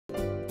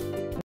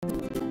Friday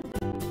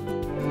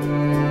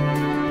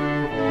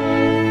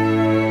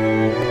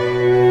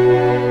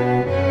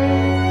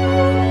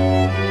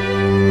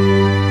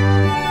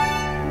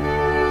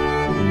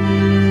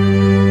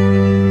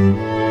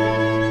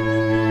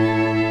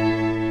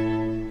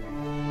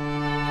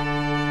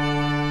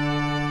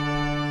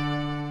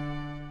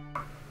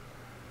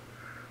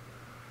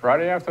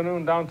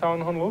afternoon,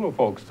 downtown Honolulu,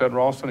 folks. Ted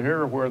Ralston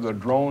here, where the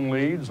Drone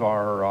Leads,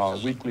 our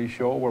weekly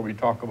show where we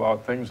talk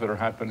about things that are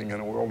happening in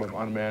the world of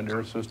unmanned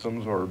air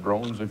systems, or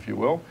drones, if you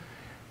will.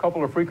 A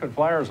couple of frequent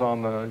flyers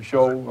on the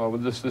show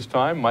with us this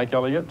time. Mike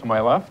Elliott to my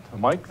left.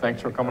 Mike,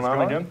 thanks for coming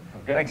on again.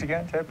 Okay. Thanks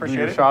again, Ted. Appreciate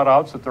your it. Shout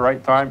outs at the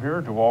right time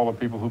here to all the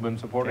people who've been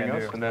supporting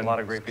us. And then a lot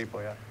of great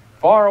people, yeah.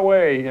 Far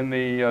away in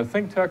the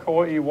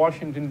ThinkTechHawaii,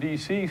 Washington,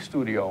 D.C.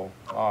 studio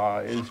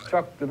is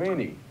Chuck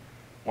Devaney,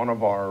 one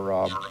of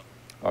our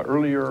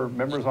earlier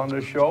members on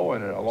this show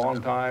and a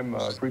long-time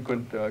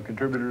frequent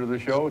contributor to the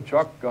show.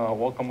 Chuck,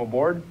 welcome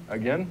aboard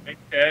again. Hey,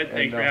 Ted.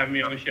 Thanks for having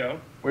me on the show.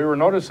 We were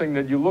noticing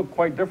that you look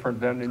quite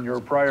different than in your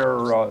prior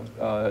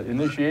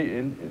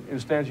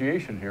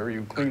instantiation here.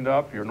 You've cleaned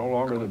up. You're no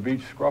longer the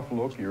beach scruff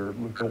look. You're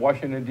the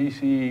Washington,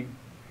 D.C.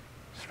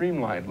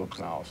 streamlined look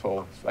now.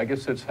 So I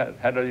guess it's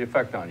had the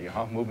effect on you,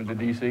 huh, moving to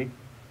D.C.?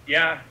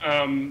 Yeah,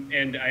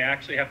 and I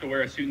actually have to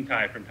wear a suit and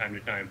tie from time to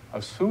time.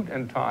 A suit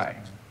and tie?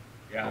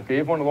 Yeah. Okay, you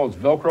have one of those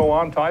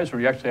Velcro-on ties,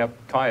 or you actually have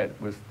to tie it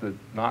with the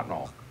knot and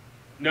all?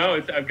 No,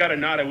 I've got a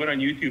knot. I went on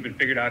YouTube and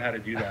figured out how to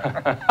do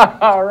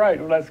that. All right,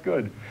 well, that's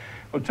good.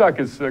 Well, Chuck,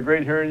 it's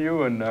great hearing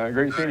you and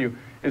great seeing you.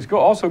 It's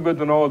also good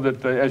to know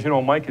that, as you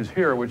know, Mike is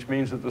here, which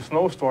means that the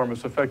snowstorm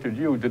that's affected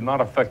you did not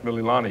affect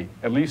Mililani,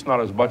 at least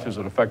not as much as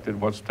it affected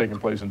what's taking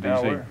place in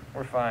D.C. No,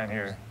 we're fine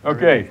here.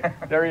 Okay,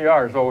 there you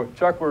are. So,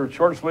 Chuck, we're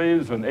short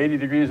sleeves and 80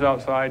 degrees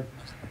outside.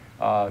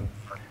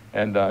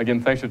 And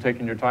again, thanks for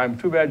taking your time.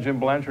 Too bad Jim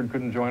Blanchard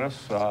couldn't join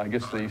us. I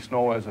guess the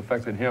snow has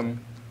affected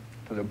him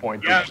to the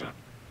point Yeah, that...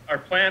 our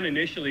plan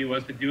initially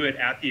was to do it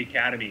at the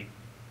Academy.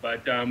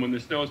 But when the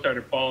snow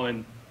started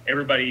falling,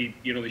 everybody,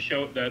 you know,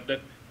 the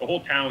whole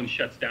town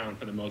shuts down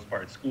for the most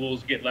part.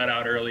 Schools get let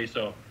out early,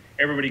 so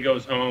everybody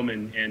goes home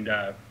and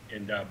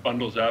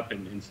bundles up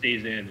and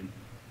stays in. And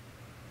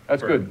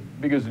that's good,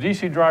 because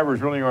DC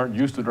drivers really aren't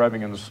used to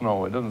driving in the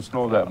snow. It doesn't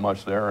snow that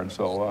much there, and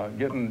so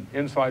getting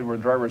inside where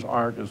drivers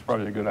aren't is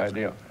probably a good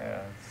idea.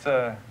 Yeah, it's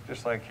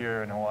just like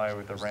here in Hawaii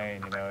with the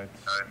rain, you know,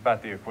 it's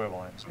about the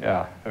equivalent.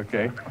 Yeah,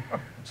 okay.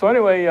 So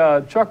anyway,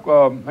 Chuck,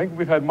 I think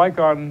we've had Mike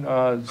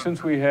on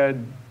since we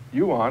had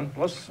you on.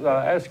 Let's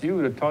ask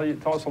you to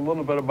tell us a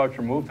little bit about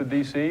your move to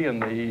DC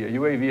and the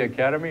UAV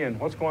Academy and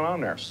what's going on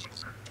there.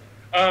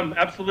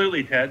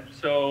 Absolutely, Ted.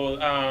 So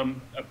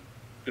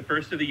the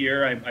first of the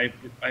year,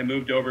 I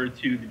moved over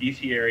to the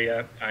DC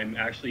area. I'm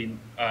actually,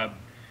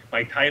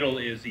 my title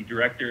is the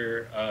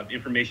Director of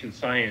Information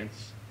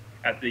Science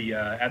at the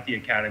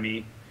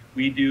Academy.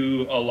 We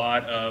do a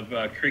lot of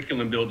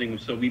curriculum building,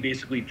 so we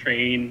basically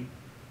train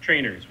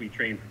trainers. We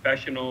train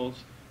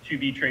professionals to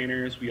be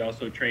trainers. We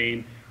also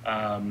train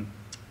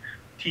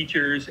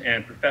teachers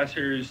and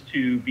professors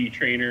to be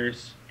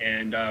trainers,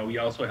 and we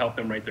also help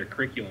them write their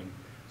curriculum.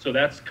 So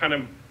that's kind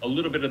of a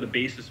little bit of the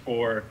basis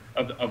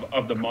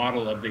of the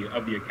model of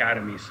the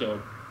Academy.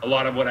 So a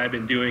lot of what I've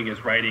been doing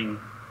is writing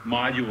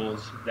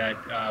modules that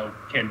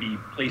can be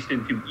placed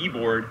into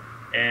eBoard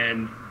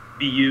and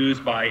be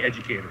used by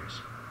educators.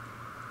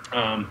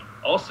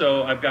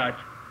 Also, I've got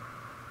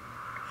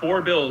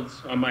 4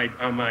 builds on my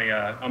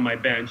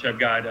bench. I've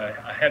got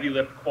a heavy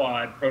lift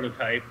quad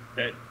prototype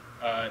that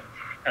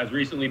has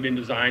recently been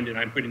designed and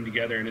I'm putting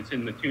together, and it's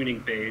in the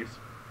tuning phase.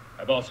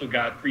 I've also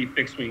got 3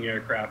 fixed-wing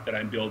aircraft that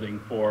I'm building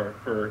for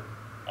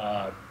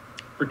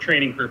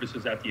training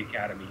purposes at the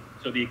Academy.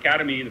 So the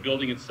Academy, the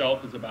building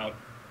itself, is about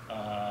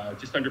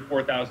just under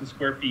 4,000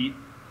 square feet.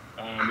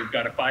 We've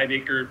got a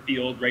 5-acre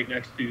field right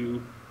next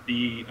to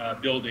the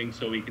building,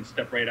 so we can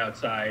step right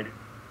outside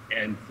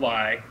and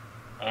fly.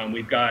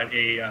 We've got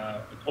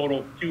a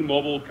total 2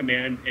 mobile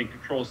command and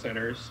control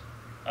centers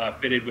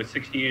fitted with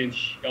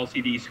 60-inch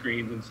LCD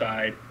screens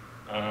inside,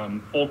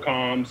 full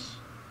comms.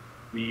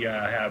 We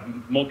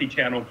have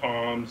multi-channel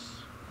comms.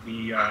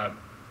 We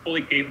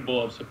fully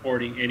capable of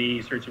supporting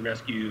any search and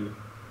rescue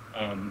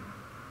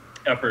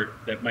effort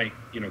that might,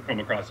 come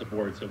across the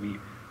board. So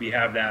we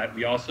have that.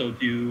 We also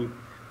do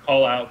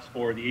call outs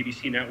for the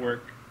ABC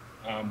network.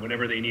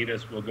 Whenever they need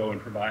us, we'll go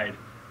and provide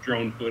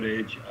drone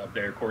footage of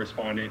their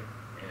correspondent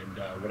and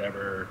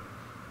whatever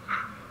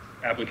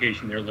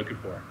application they're looking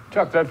for.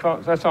 Chuck,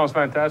 that sounds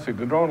fantastic.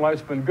 The drone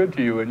life's been good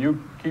to you, and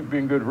you keep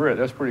being good for it.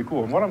 That's pretty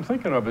cool. And what I'm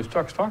thinking of is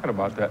Chuck's talking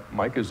about that,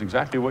 Mike, is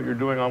exactly what you're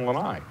doing on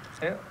Lanai.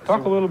 Yeah.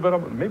 Talk a little bit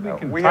about, maybe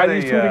we can tie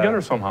these two together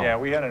somehow. Yeah,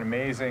 we had an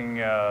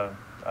amazing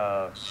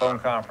phone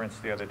conference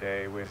the other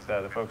day with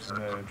the folks in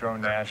the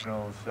Drone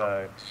Nationals,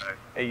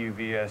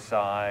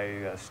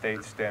 AUVSI,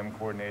 state STEM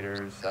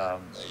coordinators,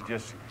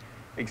 just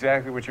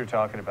exactly what you're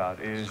talking about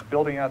is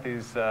building out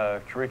these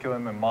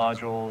curriculum and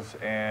modules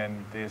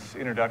and this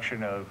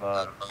introduction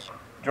of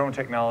drone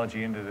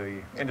technology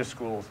into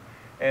schools.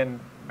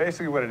 And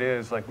basically what it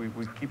is, like we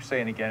keep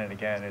saying again and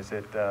again, is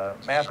that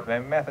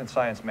math and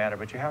science matter,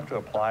 but you have to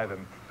apply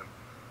them.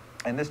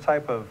 And this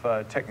type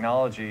of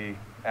technology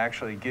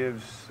actually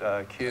gives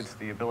kids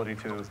the ability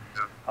to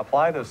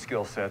apply those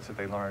skill sets that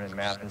they learn in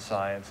math and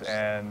science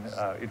and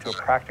into a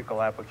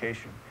practical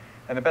application.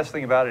 And the best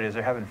thing about it is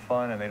they're having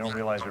fun and they don't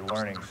realize they're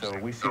learning. So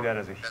we see that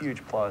as a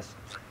huge plus.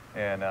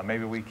 And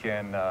maybe we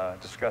can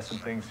discuss some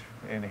things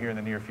here in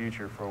the near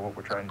future for what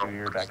we're trying to do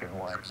here back in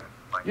Hawaii.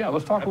 Yeah,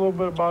 let's talk a little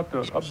bit about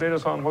update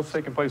us on what's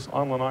taking place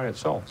on Lanai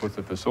itself with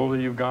the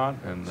facility you've got.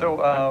 And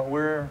so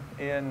we're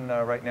in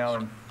right now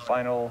in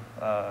final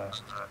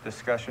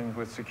discussions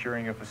with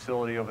securing a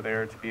facility over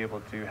there to be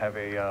able to have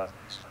a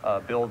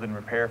build and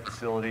repair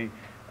facility.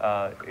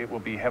 It will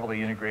be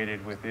heavily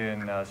integrated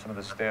within some of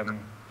the STEM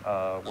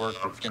work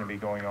that's going to be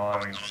going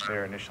on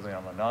there initially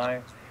on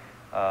Lanai.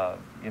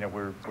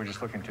 We're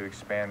just looking to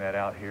expand that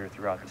out here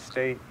throughout the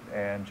state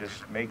and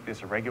just make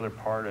this a regular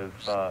part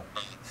of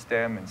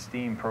STEM and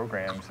STEAM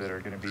programs that are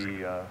going to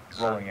be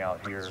rolling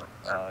out here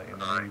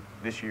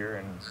this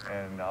year,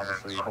 and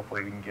obviously,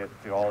 hopefully, we can get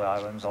to all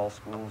islands, all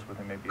schools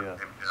within maybe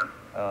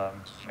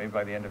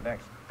by the end of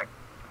next.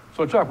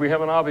 So, Chuck, we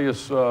have an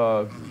obvious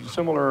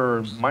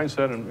similar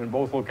mindset in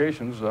both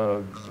locations,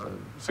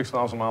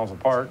 6,000 miles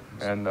apart,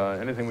 and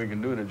anything we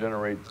can do to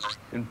generate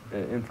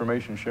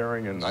information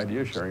sharing and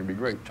idea sharing would be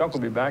great. Chuck will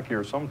be back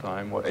here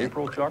sometime. What,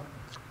 April, Chuck?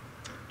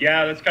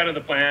 Yeah, that's kind of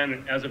the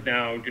plan. As of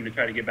now, I'm going to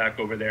try to get back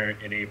over there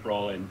in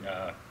April and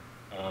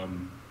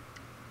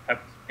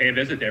pay a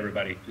visit to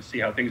everybody to see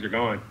how things are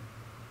going.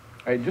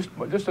 Hey,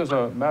 just as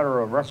a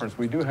matter of reference,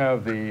 we do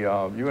have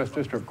the U.S.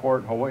 District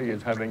Court Hawaii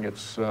is having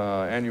its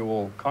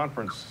annual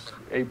conference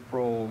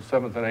April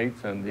 7th and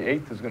 8th, and the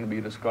 8th is going to be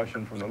a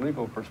discussion from the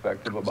legal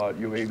perspective about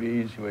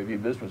UAVs,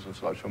 UAV business and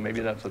such. So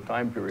maybe that's a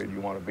time period you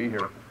want to be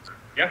here.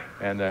 Yeah.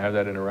 And have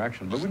that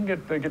interaction. But we can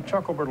get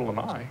Chuck over to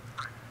Lanai.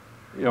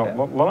 You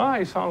know,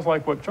 Lanai sounds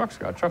like what Chuck's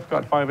got. Chuck's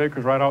got 5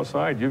 acres right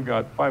outside. You've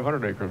got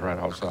 500 acres right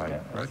outside,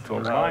 right? So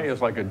Lanai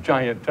is like a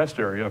giant test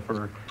area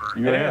for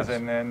UAS. It is,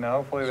 and then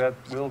hopefully that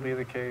will be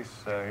the case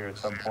here at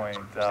some point.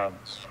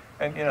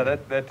 And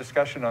that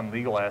discussion on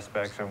legal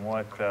aspects and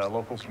what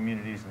local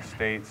communities and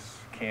states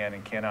can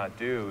and cannot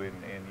do in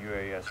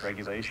UAS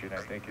regulation,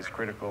 I think, is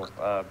critical.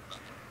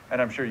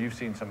 And I'm sure you've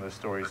seen some of the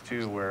stories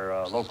too, where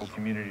local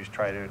communities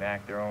try to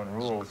enact their own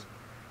rules,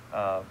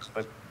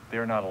 but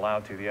they're not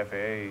allowed to. The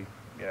FAA.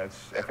 It's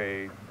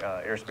FAA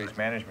airspace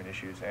management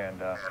issues,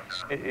 and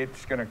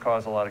it's going to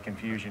cause a lot of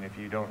confusion if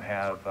you don't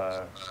have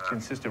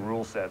consistent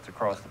rule sets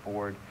across the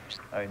board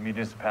in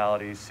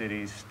municipalities,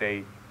 cities,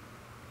 state,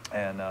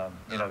 and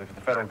if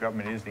the federal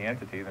government is the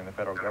entity, then the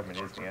federal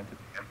government is the entity.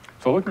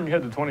 So looking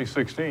ahead to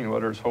 2016,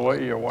 whether it's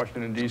Hawaii or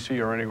Washington, D.C.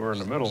 or anywhere in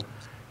the middle,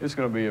 it's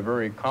going to be a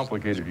very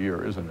complicated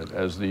year, isn't it?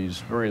 As these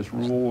various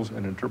rules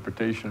and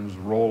interpretations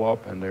roll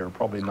up, and they're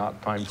probably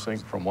not time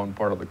synced from one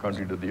part of the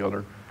country to the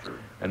other.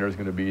 And there's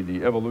going to be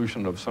the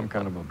evolution of some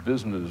kind of a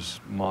business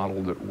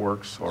model that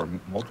works, or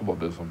multiple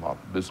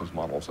business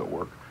models that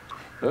work.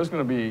 There's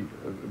going to be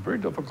a very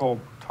difficult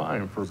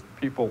time for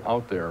people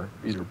out there,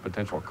 either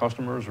potential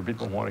customers or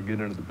people who want to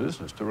get into the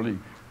business, to really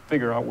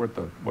figure out what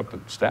the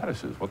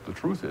status is, what the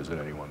truth is at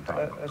any one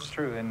time. That's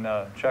true. And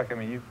Chuck, I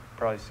mean, you've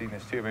probably seen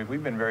this too. I mean,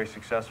 we've been very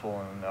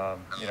successful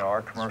in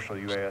our commercial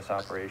UAS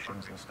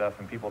operations and stuff,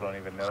 and people don't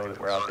even know that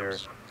we're out there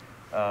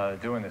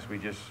doing this. We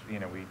just,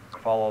 we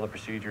follow all the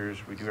procedures,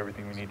 we do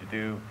everything we need to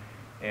do,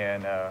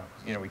 and,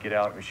 we get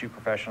out, we shoot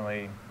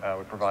professionally,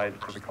 we provide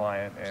it to the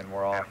client, and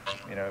we're off,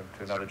 to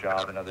another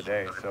job, another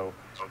day. So,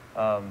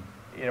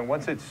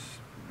 once it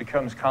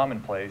becomes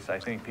commonplace, I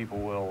think people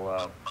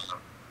will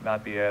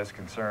not be as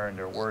concerned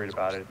or worried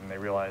about it, and they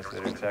realize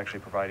that it's actually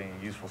providing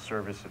a useful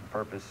service and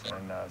purpose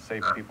and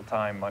saving people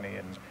time, money,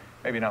 and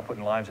maybe not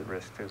putting lives at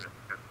risk too.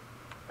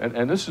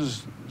 And this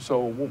is, so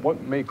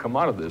what may come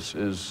out of this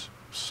is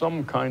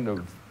some kind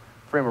of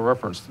frame of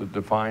reference that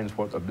defines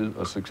what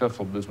a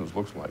successful business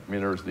looks like. I mean,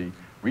 there's the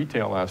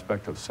retail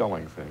aspect of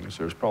selling things.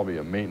 There's probably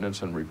a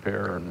maintenance and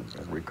repair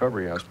and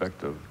recovery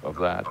aspect of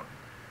that.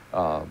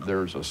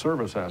 There's a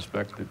service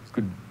aspect that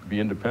could be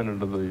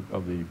independent of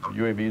the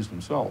UAVs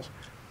themselves.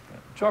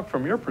 Chuck,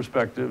 from your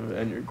perspective,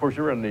 and of course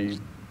you're in the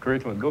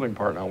curriculum building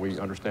part now, we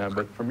understand,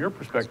 but from your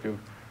perspective,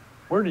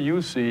 where do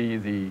you see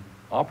the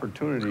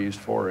opportunities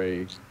for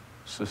a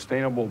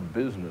sustainable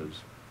business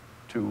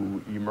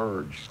to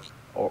emerge,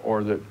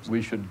 or that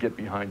we should get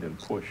behind and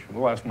push?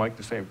 We'll ask Mike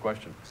the same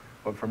question.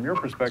 But from your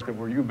perspective,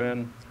 where you've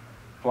been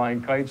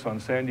flying kites on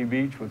Sandy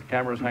Beach with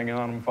cameras hanging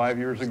on them 5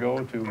 years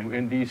ago to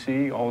in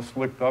DC, all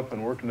slicked up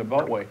and working the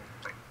Beltway,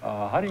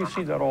 how do you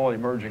see that all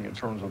emerging in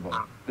terms of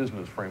a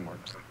business framework?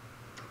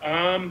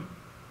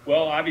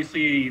 Well,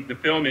 obviously, the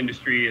film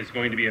industry is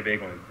going to be a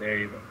big one.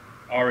 They've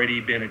already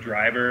been a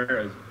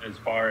driver as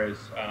far as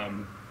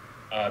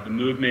the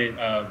movement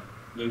of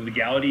the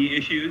legality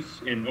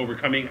issues and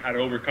how to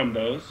overcome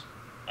those.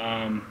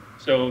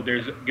 So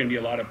there's going to be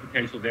a lot of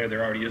potential there.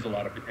 There already is a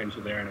lot of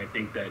potential there, and I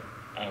think that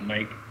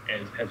Mike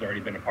has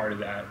already been a part of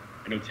that.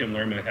 I know Tim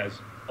Lerma has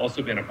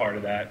also been a part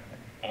of that.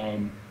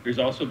 There's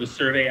also the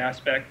survey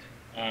aspect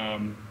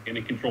in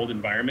a controlled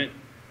environment.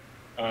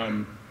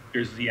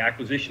 There's the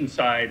acquisition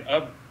side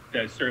of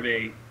the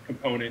survey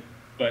component,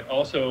 but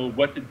also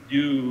what to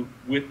do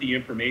with the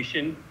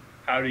information,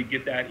 how to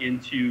get that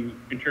into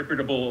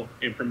interpretable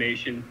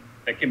information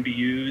that can be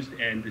used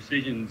and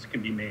decisions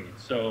can be made.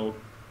 So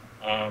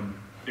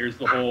there's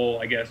the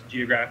whole, I guess,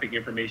 geographic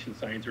information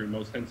science or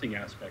remote sensing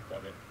aspect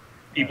of it.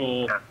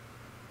 People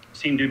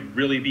seem to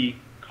really be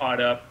caught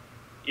up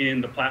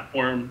in the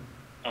platform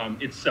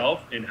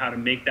itself and how to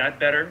make that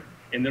better.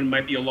 And there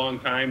might be a long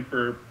time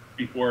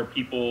before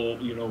people,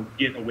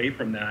 get away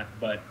from that.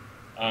 But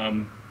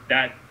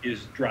that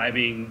is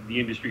driving the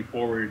industry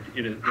forward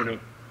in a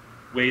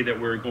way that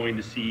we're going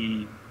to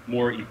see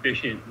more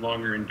efficient,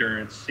 longer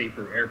endurance,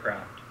 safer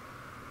aircraft.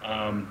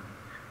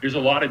 There's a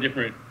lot of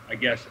different, I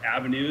guess,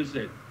 avenues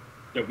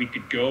that we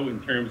could go in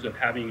terms of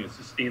having a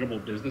sustainable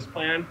business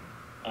plan.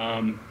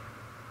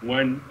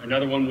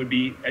 Another one would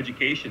be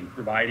education,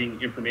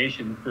 providing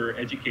information for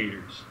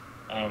educators,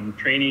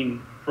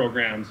 training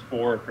programs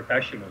for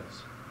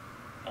professionals.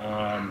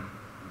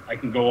 I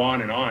can go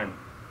on and on.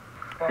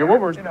 Yeah, I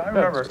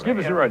remember, give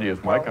us your ideas,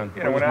 Mike, on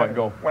where this might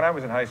go. When I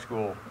was in high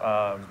school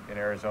in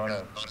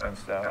Arizona and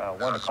stuff,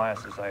 one of the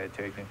classes I had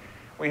taken,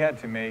 we had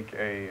to make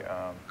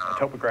a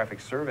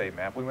topographic survey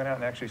map. We went out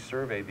and actually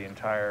surveyed the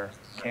entire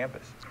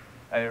campus,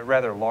 a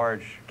rather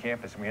large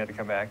campus, and we had to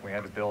come back and we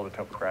had to build a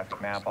topographic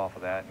map off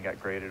of that and got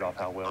graded off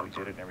how well we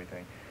did it and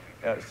everything.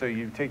 So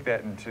you take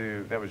that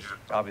that was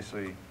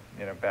obviously,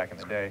 back in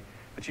the day,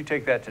 but you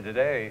take that to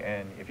today,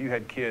 and if you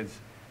had kids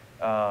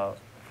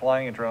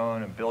flying a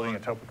drone and building a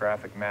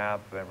topographic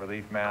map, a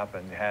relief map,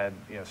 and had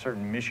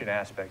certain mission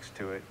aspects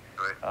to it,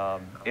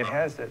 it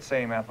has that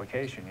same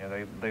application.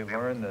 They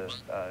learn the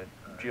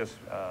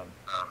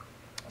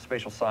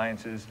spatial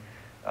sciences.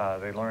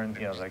 They learn,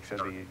 like I said,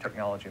 the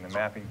technology and the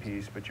mapping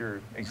piece. But you're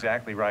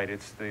exactly right.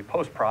 It's the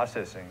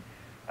post-processing,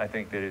 I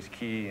think, that is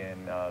key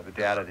in the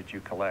data that you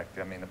collect.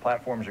 I mean, the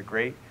platforms are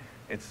great.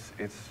 It's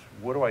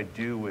what do I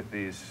do with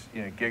these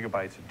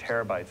gigabytes and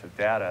terabytes of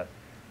data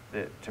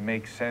to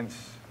make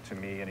sense to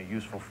me in a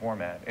useful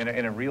format, in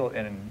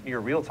a near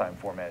real-time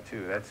format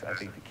too. That's, I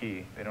think, the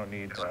key. They don't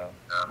need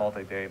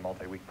multi-day,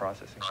 multi-week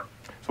processing.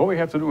 So what we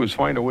have to do is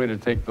find a way to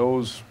take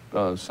those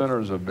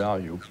centers of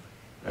value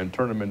and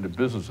turn them into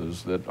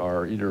businesses that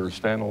are either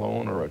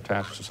standalone or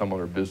attached to some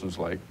other business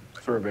like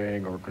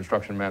surveying or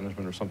construction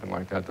management or something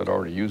like that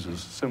already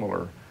uses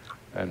similar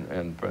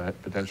and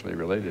potentially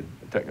related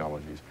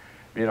technologies.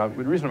 The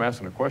reason I'm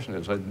asking the question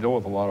is I deal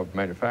with a lot of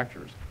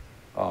manufacturers,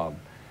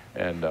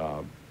 and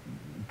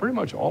pretty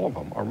much all of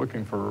them are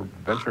looking for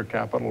venture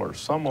capital or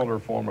some other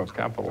form of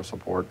capital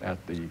support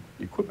at the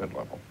equipment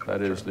level.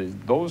 That is,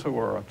 those who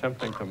are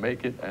attempting to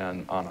make it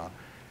and on a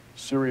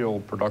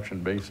serial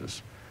production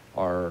basis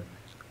are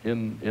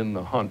in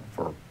the hunt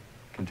for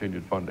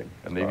continued funding.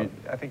 And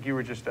I think you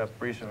were just up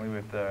recently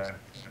with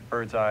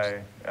Bird's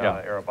Eye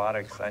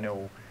Aerobotics. I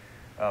know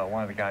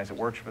one of the guys that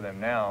works for them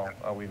now.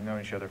 We've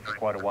known each other for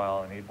quite a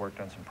while, and he'd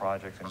worked on some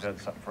projects and done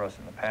something for us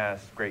in the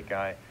past. Great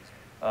guy.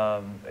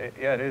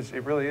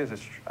 It really is.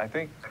 I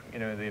think,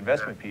 the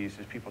investment piece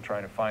is people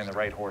trying to find the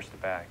right horse to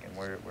back and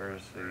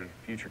where's the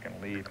future going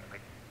to lead.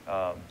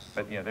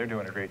 But, they're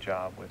doing a great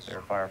job with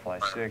their Firefly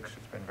 6.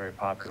 It's been very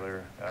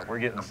popular. We're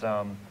getting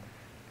some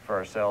for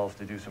ourselves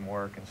to do some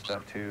work and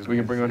stuff too. So we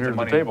can bring on here to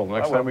the table.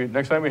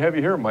 Next time we have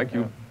you here, Mike,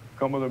 you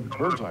come with a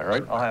Bird's Eye,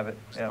 right? I'll have it.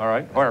 Yeah. All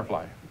right,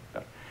 Firefly.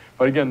 Yeah.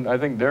 But again, I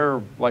think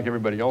they're, like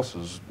everybody else,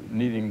 is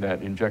needing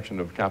that injection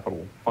of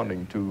capital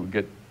funding to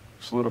get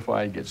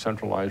solidified, get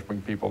centralized,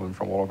 bring people in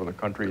from all over the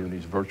country in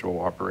these virtual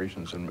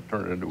operations and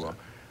turn it into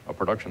a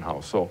production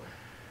house. So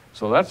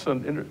that's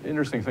an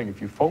interesting thing.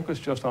 If you focus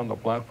just on the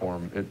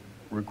platform, it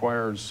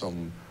requires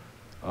some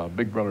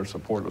big brother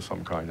support of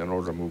some kind in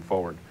order to move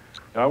forward.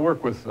 Now, I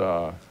work with,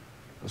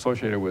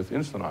 associated with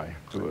Instaneye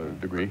to a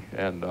degree,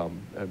 and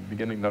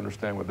beginning to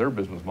understand what their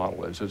business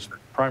model is. It's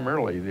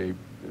primarily the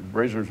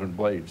razors and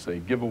blades. They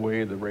give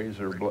away the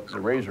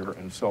razor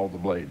and sell the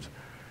blades.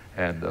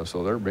 And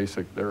so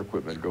their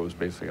equipment goes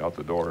basically out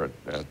the door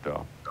at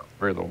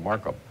very little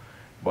markup.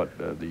 But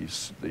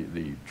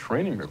the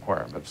training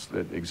requirements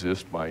that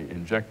exist by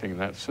injecting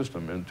that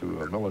system into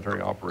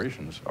military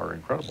operations are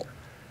incredible.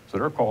 So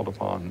they're called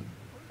upon,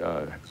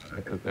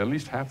 at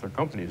least half their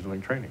company is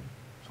doing training.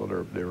 So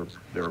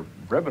their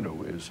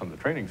revenue is on the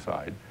training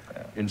side,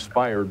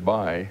 inspired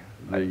by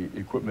the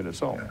equipment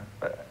itself. Yeah.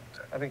 But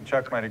I think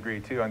Chuck might agree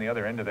too. On the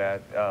other end of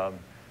that,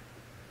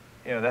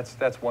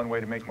 that's one way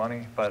to make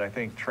money, but I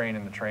think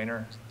training the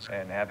trainer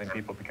and having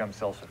people become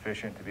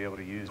self-sufficient to be able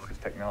to use this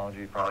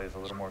technology probably is a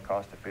little more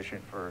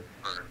cost-efficient for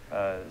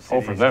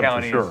cities,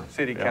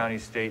 counties,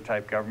 counties,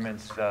 state-type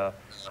governments.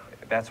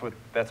 That's what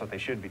they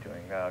should be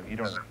doing. You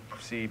don't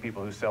see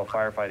people who sell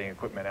firefighting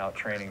equipment out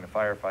training the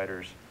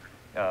firefighters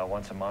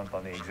once a month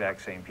on the exact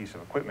same piece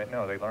of equipment.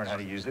 No, they learn how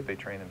to use it. They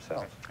train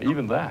themselves.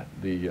 Even that,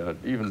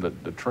 even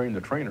the train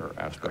the trainer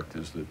aspect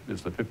is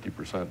the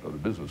 50% of the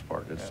business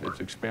part.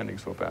 It's expanding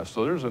so fast.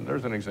 So there's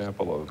an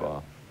example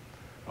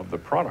of the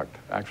product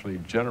actually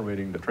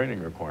generating the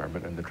training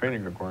requirement, and the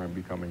training requirement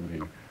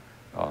becoming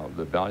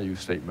the value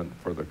statement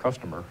for the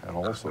customer and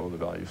also the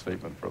value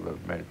statement for the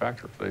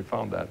manufacturer. So they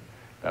found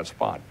that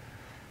spot.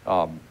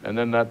 And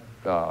then that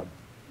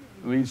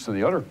leads to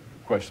the other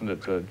question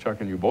that Chuck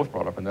and you both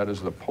brought up, and that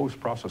is the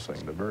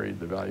post-processing, the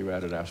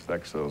value-added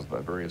aspects of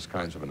various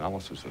kinds of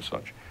analysis and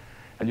such.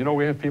 And you know,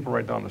 we have people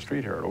right down the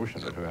street here at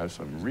Ocean who has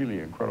some really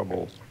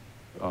incredible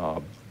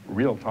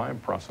real-time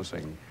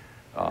processing,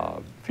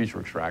 feature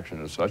extraction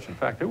and such. In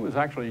fact, it was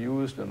actually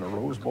used in the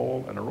Rose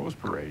Bowl and a Rose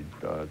Parade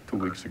 2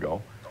 weeks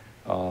ago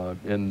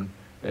in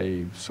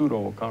a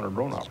pseudo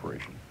counter-drone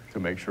operation to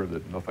make sure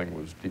that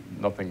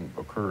nothing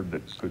occurred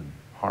that could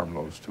harm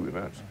those two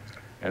events.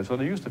 And so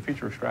they used the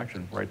feature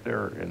extraction right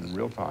there in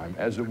real time,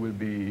 as it would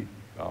be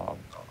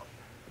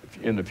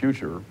in the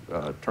future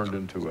turned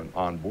into an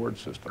onboard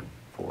system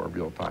for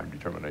real-time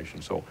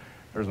determination. So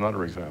there's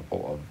another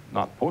example of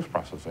not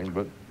post-processing,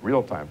 but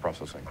real-time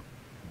processing.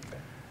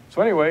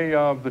 So anyway,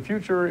 the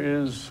future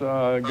is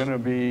going to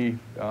be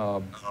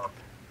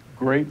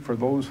great for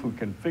those who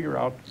can figure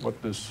out what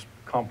this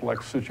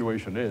complex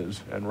situation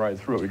is and ride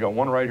through it. We got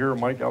one right here,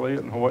 Mike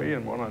Elliott in Hawaii,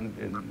 and one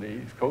in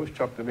the East Coast,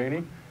 Chuck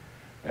Devaney.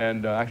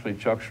 And actually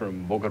Chuck's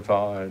from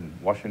Bogota and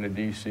Washington,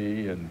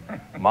 D.C. and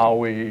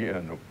Maui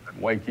and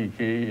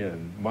Waikiki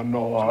and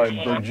Manoa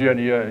and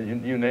Virginia,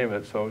 you name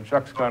it. So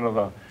Chuck's kind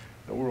of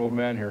the world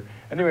man here.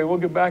 Anyway, we'll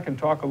get back and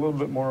talk a little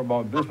bit more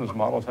about business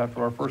models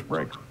after our first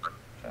break.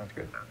 Sounds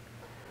good.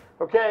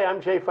 Okay, I'm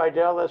Jay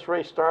Fidel, that's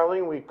Ray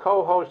Starling. We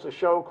co-host a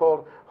show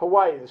called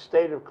Hawaii, the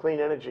State of Clean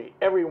Energy,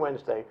 every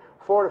Wednesday,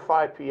 4 to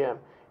 5 p.m.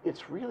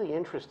 It's really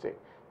interesting.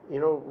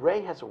 You know,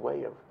 Ray has a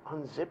way of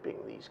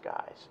unzipping these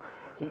guys.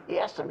 He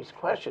asks them these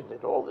questions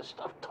and all this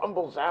stuff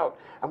tumbles out,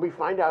 and we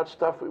find out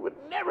stuff we would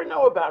never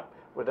know about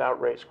without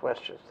Ray's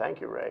questions.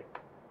 Thank you, Ray.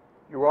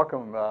 You're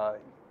welcome,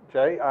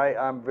 Jay.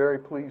 I'm very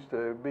pleased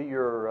to be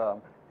your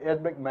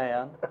Ed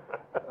McMahon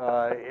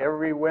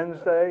every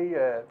Wednesday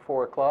at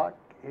 4 o'clock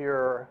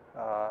here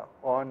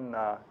on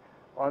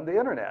the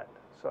internet.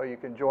 So you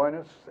can join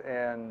us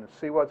and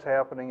see what's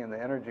happening in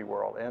the energy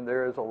world, and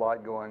there is a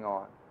lot going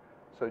on.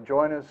 So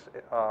join us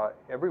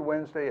every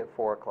Wednesday at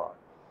 4 o'clock.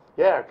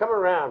 Yeah, come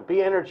around,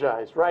 be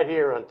energized, right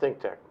here on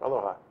ThinkTech.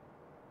 Aloha.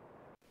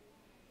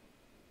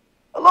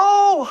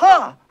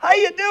 Aloha! How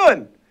you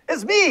doing?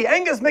 It's me,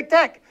 Angus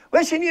McTech,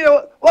 wishing you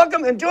to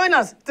welcome and join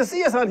us to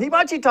see us on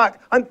Hibachi Talk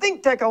on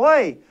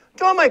ThinkTechHawaii.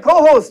 Join my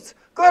co-hosts,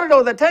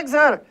 Gordo the Tech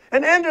Czar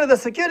and Andrew the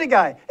Security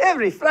Guy,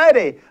 every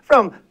Friday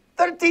from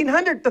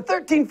 1300 to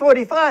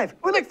 1345.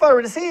 We look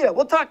forward to seeing you.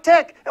 We'll talk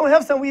tech and we'll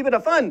have some wee bit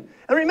of fun.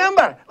 And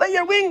remember, let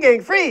your wing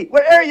gang free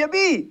wherever you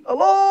be.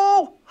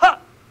 Aloha!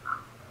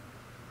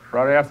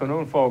 Friday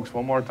afternoon, folks.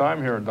 One more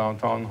time here in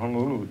downtown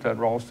Honolulu. Ted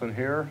Ralston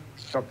here.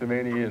 Chuck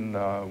Devaney in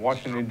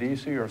Washington,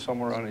 D.C. or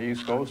somewhere on the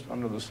East Coast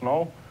under the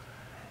snow.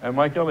 And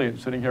Mike Elliott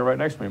sitting here right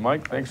next to me.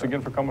 Mike, thanks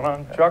again for coming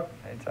on. Chuck,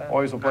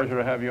 always a pleasure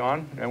to have you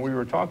on. And we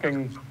were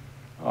talking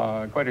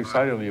quite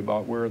excitedly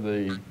about where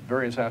the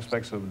various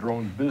aspects of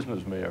drone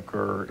business may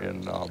occur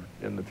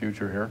in the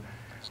future here.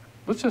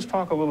 Let's just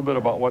talk a little bit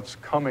about what's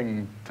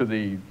coming to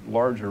the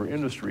larger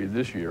industry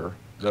this year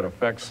that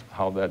affects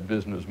how that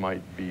business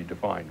might be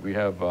defined. We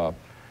have FAR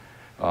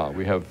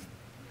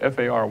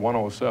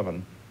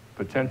 107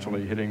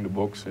 potentially hitting the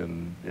books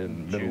in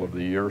middle of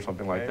the year or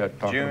something like that.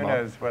 June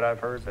is what I've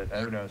heard, but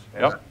who knows?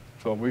 Yeah. Yep.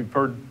 So we've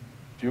heard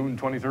June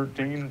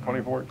 2013,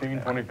 2014,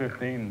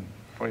 2015,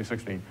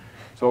 2016.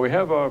 So we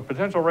have a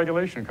potential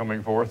regulation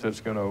coming forth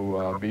that's going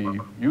to be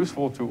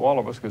useful to all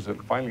of us because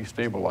it finally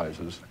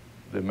stabilizes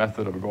the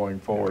method of going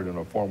forward in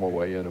a formal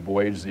way and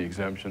avoids the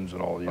exemptions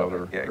and all the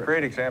other. Yeah,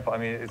 great example. I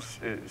mean, it's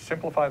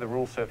simplify the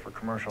rule set for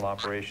commercial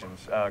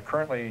operations.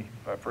 Currently,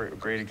 for a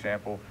great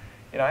example,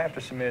 you know, I have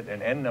to submit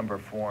an N number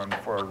form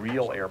for a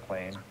real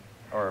airplane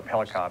or a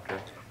helicopter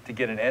to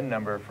get an N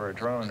number for a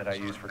drone that I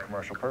use for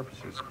commercial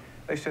purposes.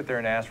 They sit there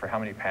and ask for how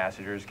many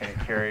passengers can it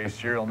carry,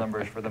 serial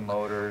numbers for the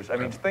motors. I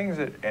mean, things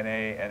that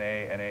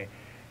NA.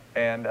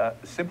 And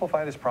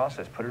simplify this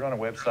process. Put it on a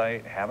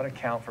website, have an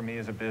account for me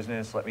as a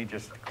business. Let me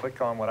just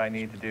click on what I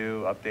need to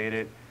do, update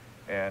it,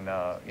 and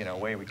you know,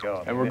 away we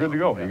go. And we're good to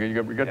go. Yeah. You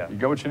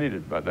got what you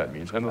needed, but that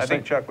means. And I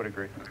think Chuck would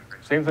agree.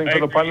 Same thing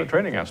for the pilot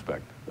training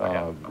aspect.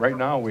 Right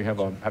now, we have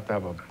to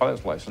have a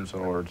pilot's license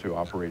in order to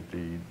operate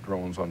the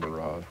drones under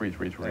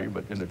 333,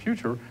 but in the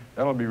future,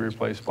 that'll be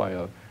replaced by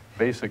a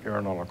basic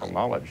aeronautical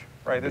knowledge.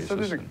 Right, so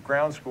there's a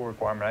ground school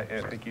requirement,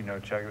 I think you know,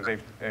 Chuck, that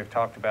they've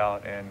talked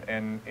about,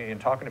 and in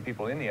talking to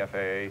people in the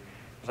FAA,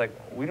 it's like,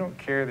 we don't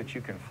care that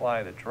you can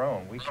fly the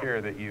drone, we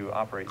care that you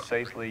operate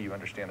safely, you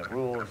understand the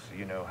rules,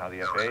 you know how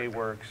the FAA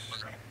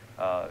works,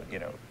 you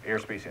know,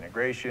 airspace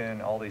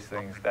integration, all these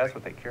things. That's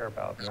what they care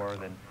about more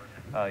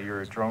than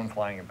your drone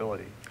flying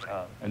ability.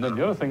 And then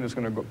the other thing that's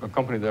going to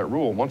accompany that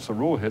rule, once the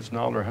rule hits,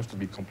 now there has to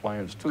be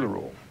compliance to the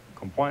rule.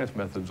 Compliance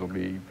methods will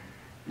be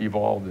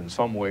evolved in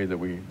some way that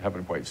we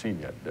haven't quite seen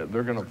yet.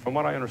 They're going to, from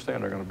what I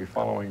understand, they're going to be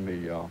following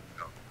the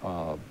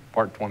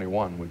Part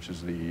 21, which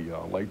is the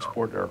light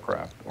sport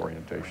aircraft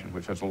orientation,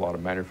 which has a lot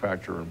of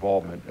manufacturer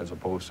involvement as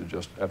opposed to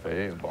just FAA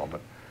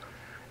involvement.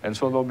 And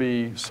so there'll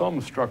be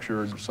some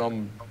structured,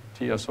 some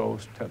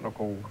TSOs,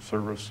 technical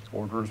service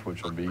orders,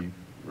 which will be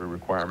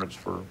requirements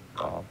for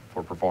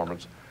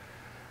performance.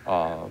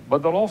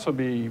 But they'll also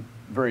be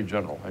very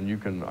general, and you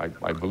can,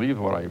 I believe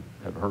what I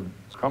have heard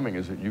coming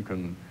is that you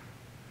can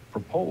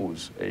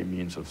propose a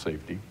means of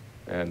safety,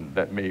 and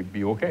that may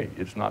be okay.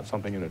 It's not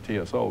something in a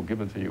TSO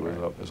given to you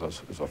as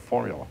a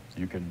formula.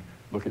 You can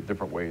look at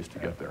different ways to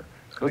get there.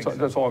 So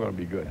that's all going to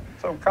be good.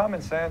 So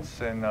common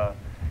sense, and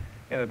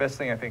you know, the best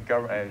thing I think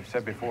government, as I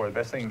said before, the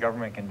best thing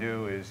government can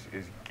do is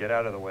get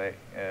out of the way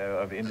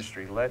of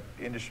industry. Let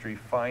industry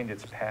find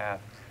its path,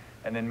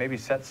 and then maybe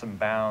set some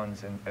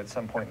bounds at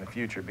some point in the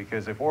future.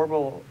 Because if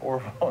Orville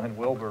and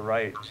Wilbur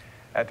Wright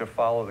had to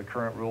follow the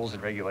current rules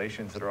and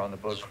regulations that are on the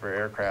books for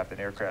aircraft and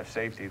aircraft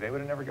safety, they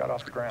would have never got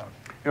off the ground.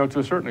 You know, to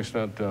a certain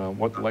extent,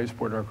 what the light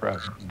sport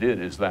aircraft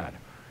did is that.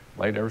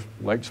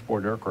 Light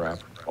sport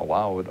aircraft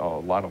allowed a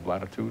lot of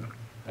latitude,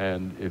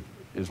 and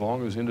as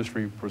long as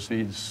industry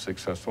proceeds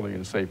successfully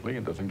and safely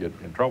and doesn't get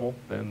in trouble,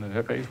 then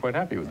the FAA is quite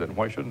happy with it. And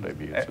why shouldn't they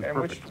be? It's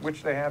perfect.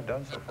 Which they have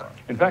done so far.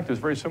 In fact, it's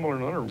very similar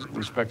in another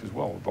respect as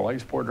well. The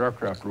light sport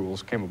aircraft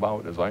rules came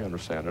about, as I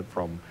understand it,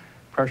 from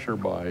pressure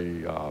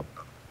by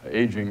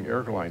aging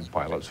airline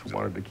pilots who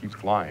wanted to keep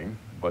flying,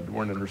 but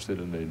weren't interested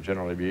in the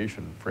general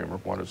aviation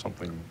framework, wanted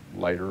something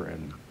lighter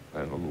and a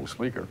little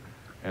sleeker,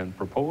 and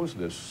proposed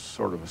this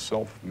sort of a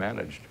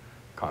self-managed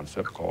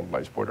concept called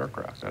light sport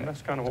aircraft. And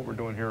that's kind of what we're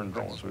doing here in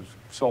drones. So it's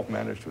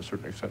self-managed to a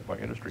certain extent by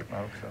industry. I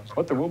hope so.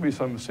 But there will be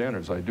some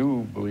standards. I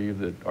do believe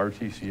that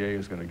RTCA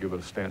is going to give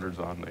us standards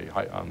on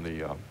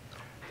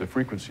the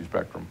frequency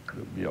spectrum that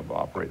we'll be able to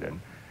operate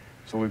in.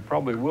 So we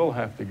probably will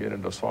have to get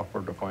into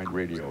software-defined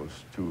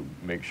radios to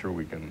make sure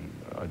we can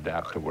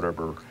adapt to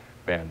whatever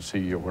band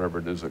C or whatever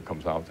it is that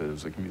comes out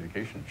as a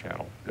communication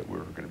channel that we're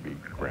going to be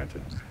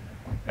granted.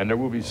 And there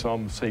will be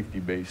some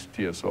safety-based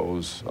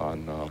TSOs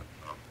on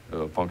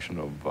the function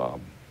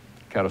of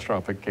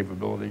catastrophic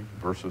capability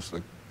versus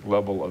the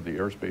level of the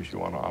airspace you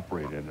want to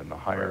operate in. And the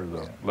higher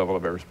the level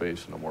of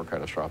airspace and the more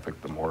catastrophic,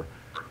 the more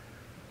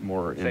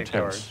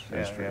intense,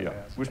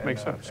 which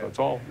makes sense. So it's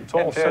all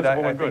Ted, sensible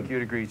and I good. think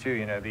you'd agree too.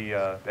 You know,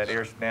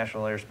 that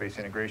National Airspace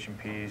Integration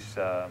piece.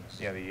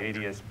 You know, the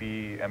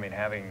ADSB. I mean,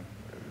 having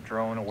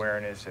drone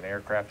awareness and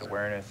aircraft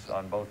awareness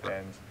on both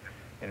ends,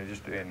 you know,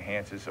 just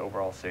enhances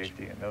overall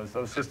safety. And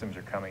those systems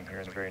are coming here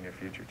in the very near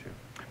future too.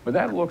 But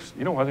that looks,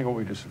 you know, I think what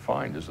we just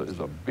defined is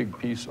a big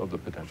piece of the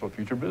potential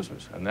future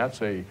business, and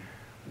that's a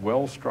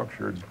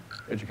well-structured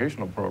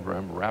educational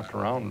program wrapped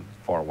around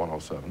FAR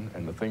 107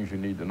 and the things you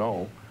need to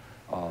know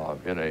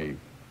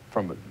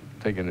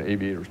taking an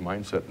aviator's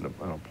mindset and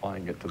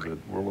applying it to the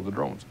world of the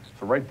drones.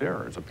 So right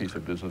there is a piece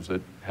of business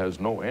that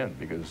has no end,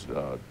 because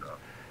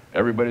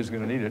everybody's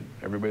going to need it.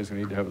 Everybody's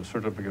going to need to have a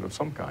certificate of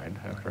some kind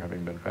after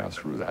having been passed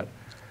through that.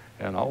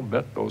 And I'll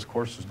bet those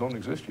courses don't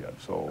exist yet.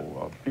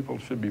 So people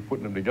should be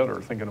putting them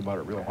together, thinking about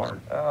it real hard.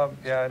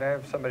 Yeah, and I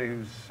have somebody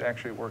who's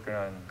actually working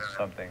on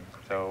something.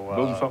 So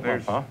building something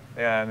up, huh?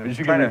 Yeah. And did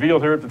you get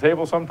revealed here at the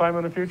table sometime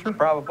in the future?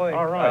 Probably.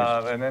 All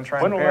right. And then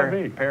trying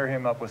to pair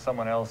him up with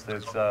someone else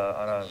that's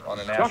on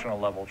a national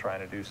level trying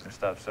to do some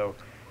stuff. So,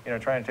 you know,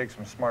 trying to take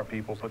some smart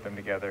people, put them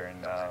together,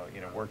 and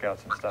you know, work out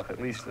some stuff, at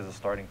least as a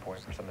starting point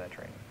for some of that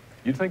training.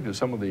 You'd think that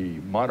some of the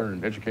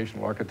modern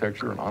educational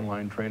architecture and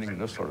online training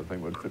and this sort of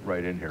thing would fit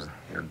right in here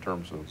in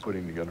terms of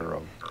putting together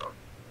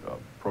a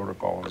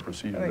protocol and a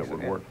procedure that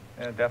would work.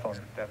 Yeah,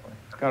 definitely.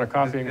 Kind of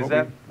copying is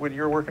that what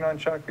you're working on,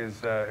 Chuck? Is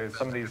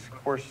some of these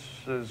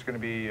courses going to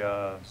be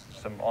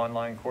some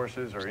online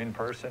courses or in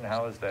person?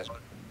 How is that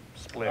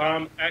split?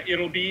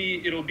 It'll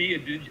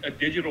be a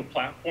digital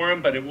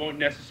platform, but it won't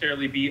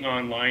necessarily be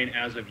online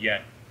as of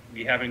yet.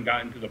 We haven't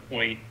gotten to the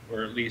point,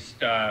 or at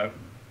least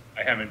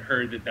I haven't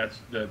heard that that's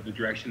the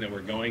direction that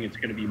we're going. It's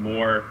going to be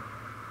more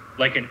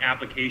like an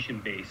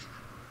application-based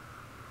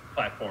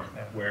platform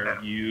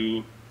where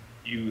you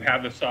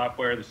have the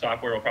software. The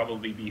software will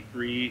probably be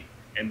free,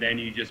 and then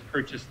you just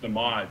purchase the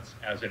mods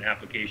as an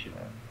application.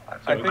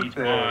 So each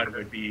mod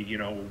would be, you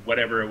know,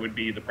 whatever it would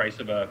be, the price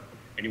of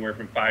anywhere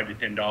from $5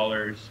 to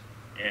 $10,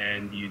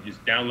 and you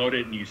just download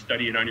it and you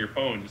study it on your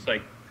phone, just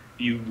like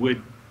you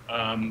would.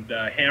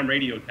 The ham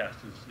radio test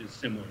is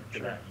similar to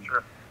that.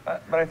 Sure.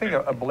 But I think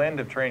a blend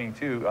of training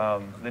too.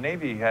 The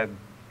Navy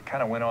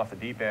kind of went off the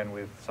deep end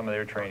with some of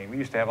their training. We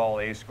used to have all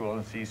A schools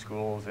and C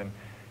schools, and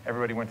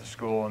everybody went to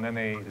school, and then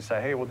they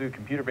decided, hey, we'll do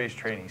computer-based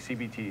training,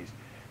 CBTs.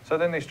 So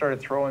then they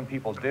started throwing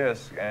people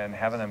discs and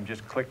having them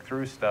just click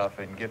through stuff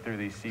and get through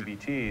these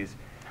CBTs.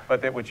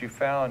 But that what you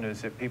found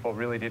is that people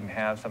really didn't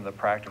have some of the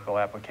practical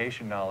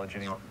application knowledge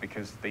anymore,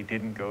 because they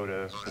didn't go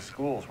to the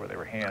schools where they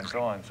were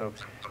hands-on. So,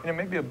 you know,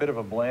 maybe a bit of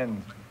a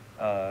blend.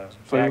 So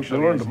you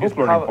learned the book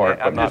learning part,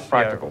 but not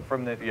practical.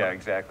 Yeah,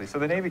 exactly. So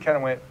the Navy kind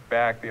of went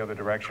back the other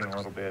direction a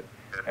little bit,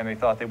 and they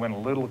thought they went a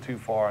little too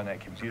far on that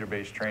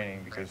computer-based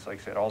training, because, like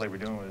I said, all they were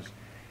doing was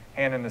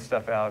handing the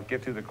stuff out,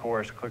 get through the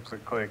course,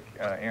 click,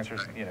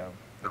 answers, you know,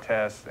 the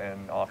test,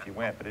 and off you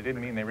went. But it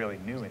didn't mean they really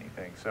knew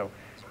anything. So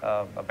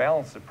a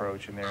balanced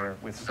approach in there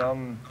with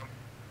some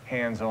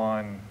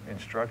hands-on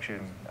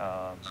instruction,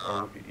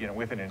 or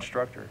with an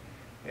instructor.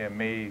 It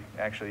may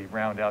actually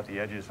round out the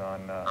edges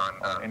on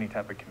any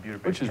type of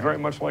computer-based Which is training. very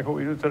much like what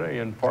we do today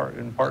in Part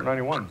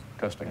 91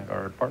 testing,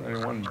 or Part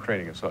 91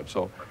 training and such.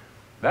 So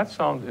that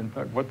sounds, in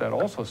fact, what that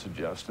also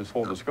suggests, this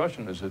whole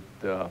discussion, is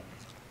that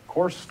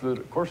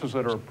courses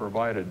that are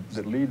provided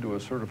that lead to a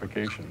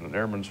certification, an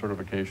airman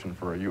certification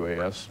for a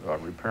UAS,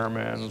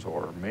 repairman's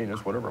or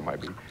maintenance, whatever it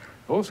might be,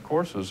 those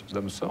courses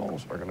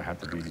themselves are going to have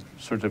to be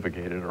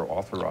certificated or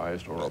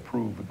authorized or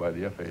approved by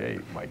the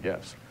FAA, my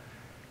guess.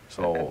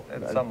 So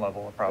at some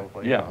level,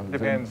 probably. Yeah.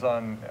 Depends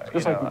on,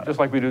 just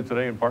like we do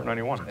today in Part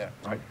 91, yeah.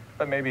 right?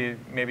 But maybe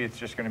it's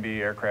just going to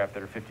be aircraft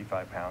that are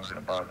 55 pounds and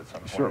above at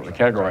some point. Certainly,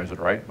 categorize it,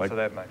 right? So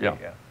that might be, yeah.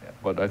 yeah.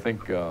 But I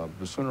think the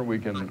sooner we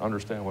can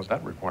understand what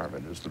that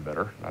requirement is, the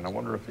better. And I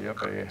wonder if the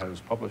FAA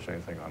has published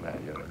anything on that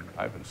yet. And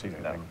I haven't seen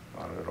anything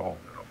on it at all.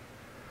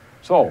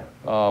 So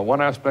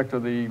one aspect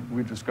of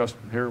we discussed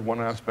here,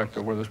 one aspect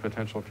of where this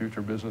potential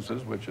future business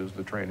is, which is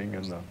the training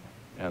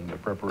and the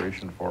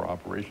preparation for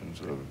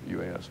operations of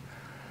UAS.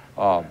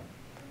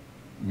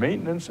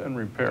 Maintenance and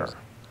repair.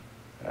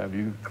 Have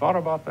you thought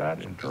about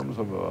that in terms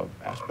of an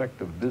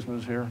aspect of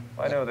business here?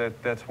 I know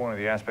that that's one of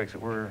the aspects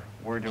that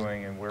we're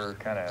doing, and we're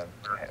kind of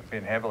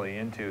been heavily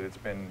into. It's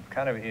been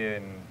kind of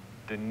in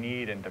the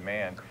need and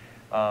demand.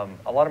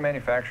 A lot of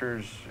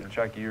manufacturers, and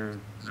Chuck, you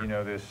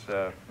know this,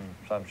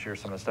 I'm sure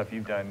some of the stuff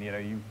you've done,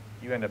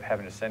 you end up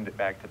having to send it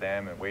back to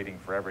them and waiting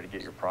forever to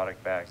get your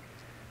product back.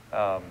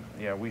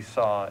 We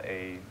saw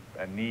a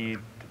need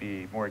to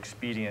be more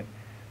expedient,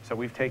 so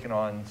we've taken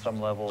on some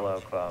level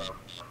of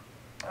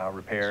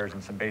repairs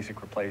and some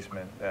basic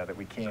replacement that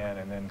we can,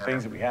 and then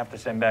things that we have to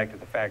send back to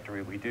the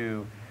factory we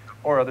do,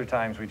 or other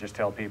times we just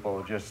tell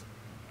people just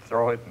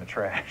throw it in the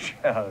trash.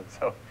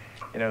 So,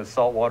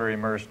 saltwater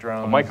immersed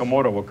drones. Mike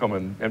Elliott will come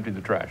and empty the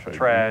trash.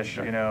 Trash,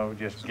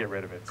 just get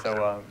rid of it.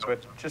 So,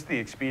 but just the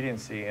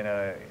expediency in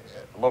a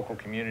local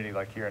community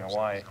like here in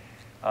Hawaii,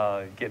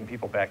 getting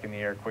people back in the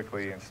air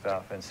quickly and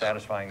stuff, and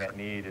satisfying that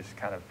need has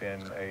kind of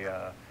been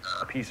a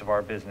piece of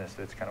our business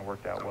that's kind of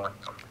worked out well.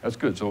 That's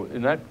good. So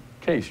in that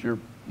case, you're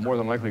more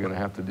than likely going to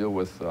have to deal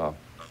with,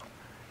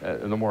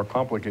 the more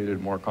complicated,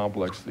 more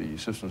complex the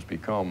systems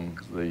become,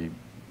 the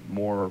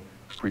more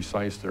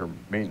precise their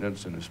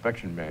maintenance and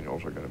inspection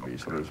manuals are going to be.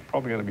 So there's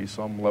probably going to be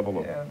some level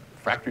of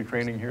factory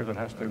training here that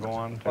has to go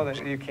on. Well,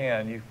 you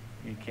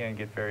can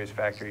get various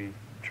factory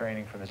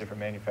training from the different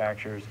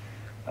manufacturers,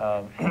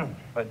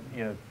 but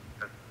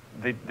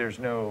there's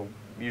no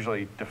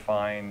usually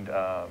defined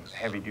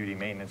heavy-duty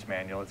maintenance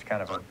manual. It's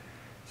kind of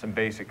some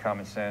basic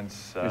common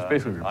sense it's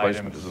basically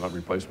replacement, items. Isn't it?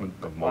 Replacement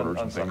of motors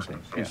and things,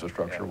 and piece of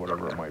structure,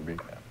 whatever it might be.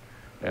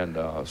 Yeah.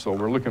 And so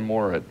we're looking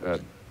more at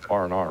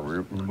R&R,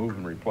 remove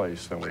and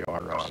replace, than we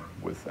are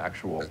with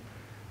actual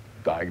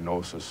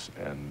diagnosis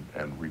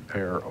and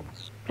repair of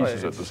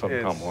pieces at the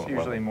subcom level. It's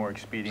usually more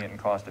expedient and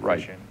cost Right.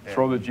 efficient.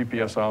 Throw the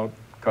GPS out,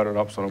 cut it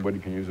up so nobody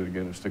can use it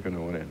again, and stick a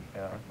new one in.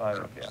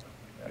 Yeah,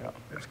 Yeah,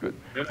 that's good.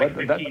 They're But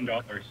like that-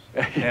 $15.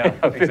 Yeah,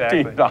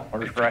 exactly.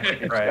 $15,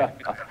 right? Right.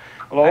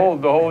 Well,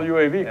 the whole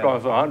UAV Yeah.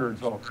 costs 100,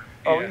 so.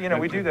 Oh, Yeah.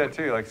 we do that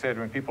too. Like I said,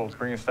 when people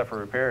bring us stuff for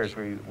repairs,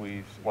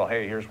 well,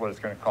 hey, here's what it's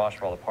going to cost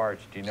for all the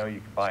parts. Do you know you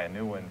can buy a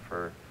new one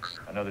for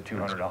another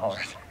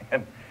 $200?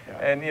 and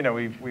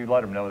we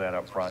let them know that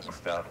up front and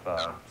stuff,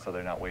 so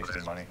they're not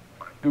wasting money.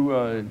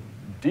 Do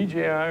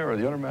DJI or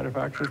the other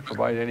manufacturers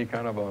provide any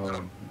kind of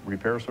a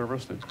repair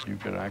service that you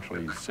can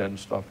actually send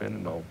stuff in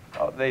and they'll?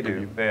 Oh, they give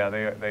do. you-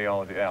 They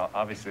all do.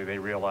 Obviously, they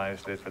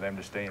realize that for them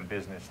to stay in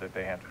business, that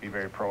they have to be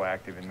very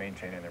proactive in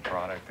maintaining their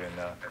product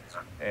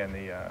and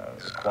the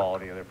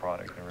quality of their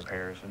product and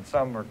repairs. And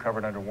some are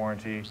covered under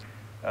warranty.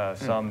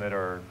 Some that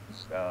are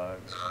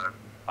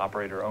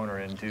operator owner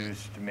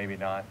induced, maybe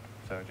not.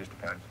 So it just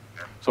depends.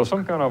 So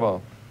some kind of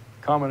a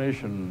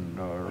combination,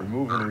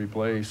 remove and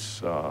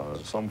replace,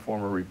 some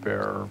form of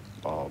repair,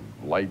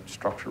 light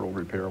structural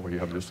repair where you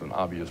have just an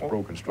obvious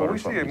broken strut Well, or we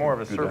see something. it more of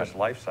a do service that.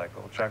 life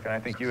cycle, Chuck, and I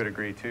think you would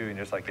agree too. And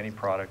just like any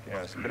product,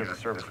 it's a bit of a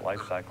service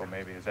life cycle.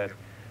 Maybe is that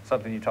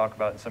something you talk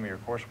about in some of your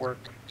coursework?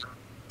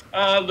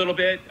 A little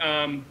bit.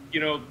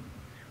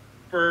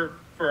 For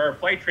our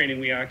flight training,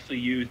 we actually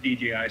use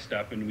DJI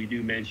stuff, and we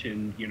do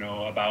mention,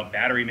 about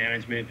battery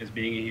management as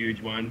being a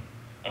huge one.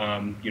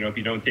 If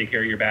you don't take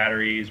care of your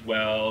batteries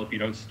well, if you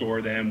don't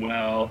store them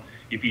well,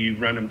 if you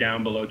run them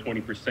down below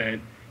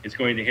 20%, it's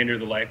going to hinder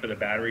the life of the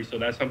battery. So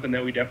that's something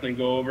that we definitely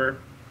go over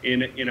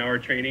in our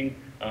training.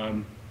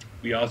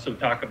 We also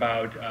talk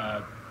about,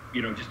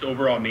 just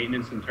overall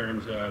maintenance in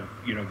terms of,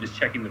 just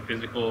checking the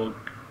physical,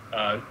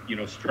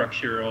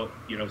 structural,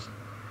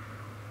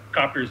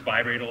 copters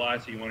vibrate a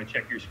lot, so you want to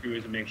check your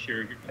screws and make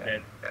sure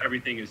that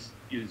everything is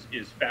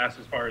fast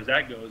as far as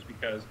that goes,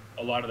 because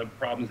a lot of the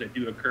problems that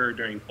do occur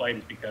during flight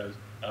is because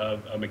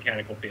of a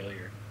mechanical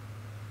failure.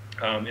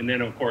 And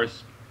then, of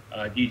course,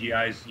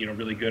 DJI is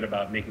really good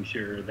about making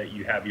sure that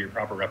you have your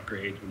proper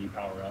upgrades when you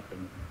power up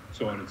and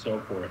so on and so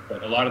forth.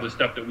 But a lot of the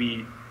stuff that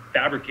we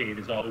fabricate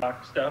is all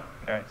stock stuff.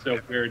 Right. So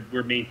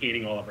we're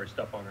maintaining all of our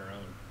stuff on our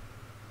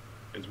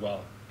own as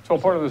well. So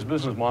part of this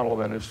business model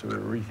then is to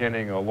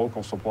retaining a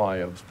local supply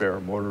of spare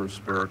motors,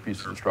 spare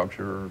pieces of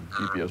structure,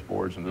 GPS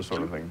boards, and this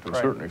sort of thing to a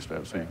Right. certain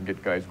extent, so you can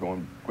get guys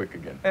going quick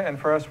again. And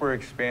for us, we're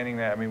expanding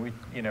that. I mean,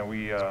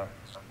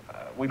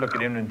 we look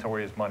at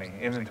inventory as money.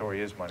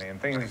 Inventory is money,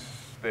 and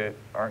things that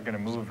aren't going to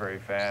move very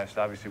fast,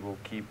 obviously we'll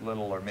keep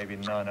little or maybe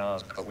none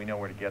of, but we know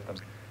where to get them.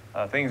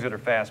 Things that are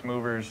fast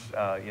movers,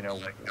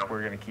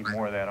 we're going to keep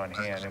more of that on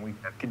hand, and we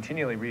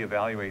continually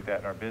reevaluate that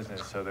in our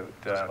business so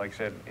that, like I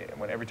said,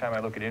 every time I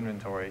look at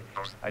inventory,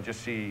 I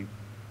just see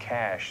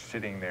cash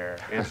sitting there.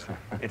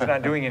 It's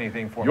not doing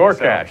anything for me. Your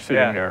cash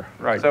sitting there,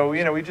 right. So,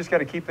 we just got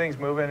to keep things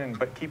moving,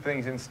 but keep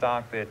things in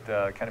stock that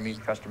kind of meet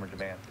customer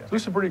demand. Yeah.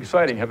 This is pretty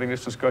exciting, having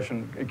this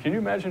discussion. Can you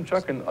imagine,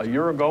 Chuck, a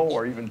year ago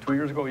or even 2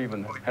 years ago,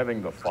 even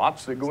having the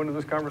thoughts that go into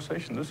this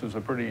conversation? This is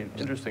a pretty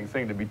interesting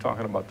thing to be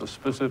talking about the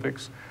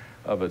specifics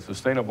of a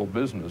sustainable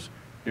business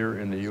here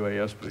in the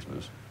UAS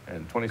business. And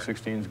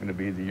 2016 is going to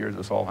be the year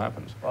this all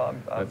happens. Well,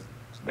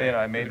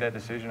 I made that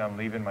decision. I'm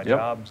leaving my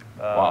job.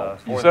 Wow.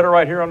 You said it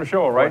right here on the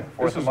show, right?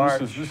 This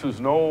is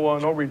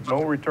no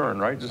return,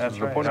 right? This That's is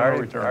the right. point of no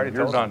return.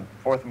 You're done.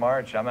 4th of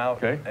March, I'm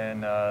out. Okay.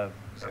 And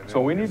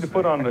so we need to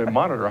put on the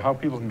monitor how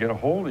people can get a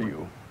hold of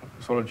you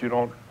so that you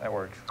don't that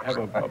works. have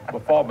a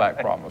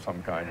fallback problem of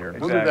some kind here.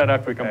 Exactly. We'll do that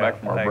after we come back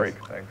from our break.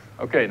 Thanks.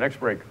 Okay, next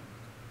break.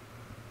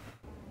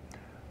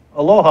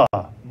 Aloha,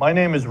 my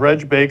name is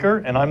Reg Baker,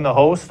 and I'm the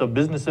host of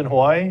Business in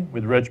Hawaii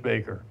with Reg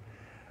Baker.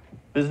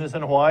 Business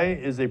in Hawaii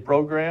is a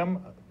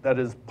program that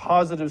is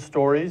positive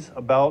stories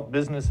about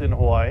business in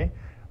Hawaii.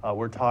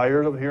 We're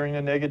tired of hearing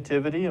the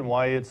negativity and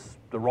why it's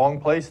the wrong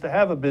place to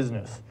have a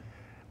business.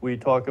 We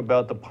talk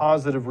about the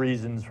positive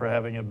reasons for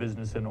having a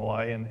business in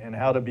Hawaii and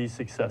how to be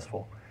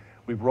successful.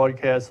 We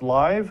broadcast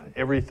live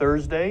every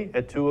Thursday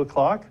at 2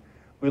 o'clock.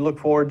 We look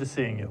forward to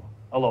seeing you.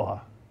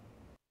 Aloha.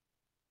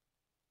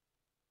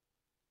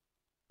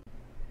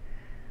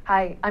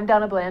 Hi, I'm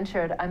Donna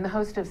Blanchard. I'm the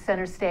host of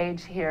Center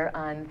Stage here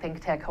on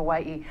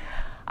ThinkTechHawaii.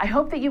 I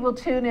hope that you will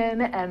tune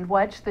in and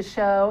watch the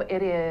show.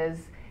 It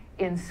is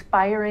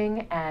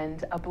inspiring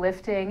and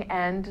uplifting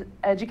and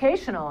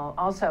educational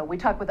also. We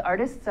talk with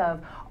artists of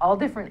all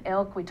different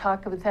ilk. We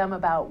talk with them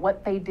about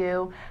what they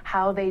do,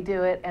 how they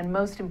do it, and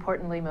most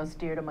importantly, most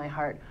dear to my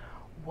heart,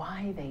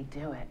 why they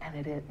do it.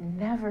 And it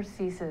never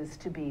ceases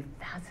to be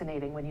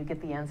fascinating when you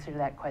get the answer to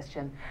that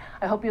question.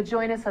 I hope you'll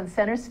join us on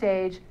Center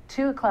Stage,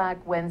 2 o'clock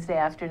Wednesday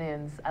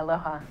afternoons.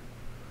 Aloha.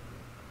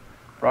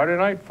 Friday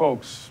night,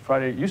 folks.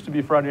 It used to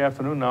be Friday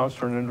afternoon, now it's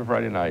turned into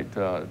Friday night.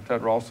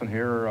 Ted Ralston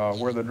here,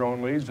 we're the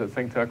drone leads at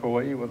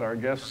ThinkTechHawaii with our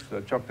guests,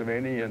 Chuck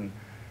Devaney in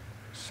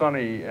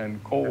sunny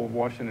and cold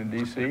Washington,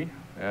 D.C.,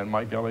 and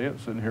Mike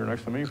Elliott sitting here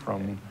next to me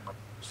from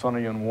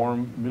sunny and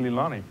warm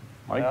Mililani.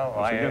 Mike? No,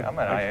 I'm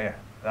at IA.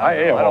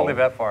 I don't live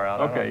that far out.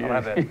 Okay, I don't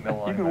have that middle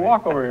line. You can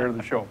walk over here to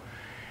the show.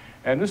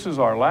 And this is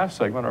our last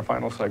segment, our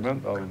final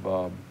segment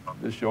of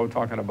this show,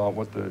 talking about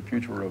what the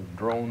future of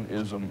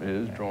droneism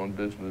is, drone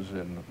business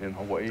in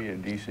Hawaii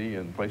and DC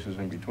and places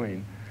in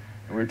between.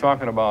 And we're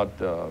talking about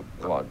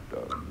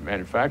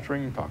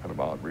manufacturing, talking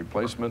about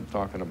replacement,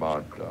 talking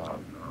about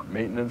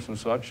maintenance and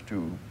such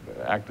to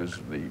act as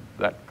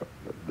that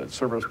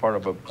service part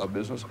of a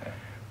business.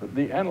 But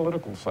the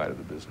analytical side of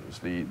the business,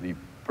 the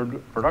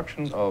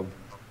production of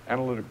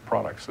analytic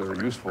products that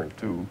are useful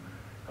to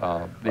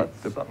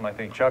That's something I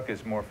think Chuck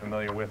is more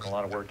familiar with and a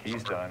lot of work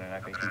he's done, and I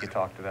think he could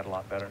talk to that a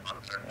lot better.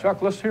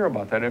 Chuck, let's hear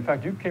about that. In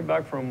fact, you came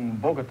back from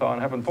Bogota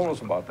and haven't told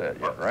us about that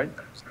yet, right?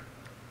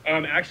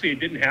 Actually, it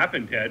didn't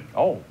happen, Ted.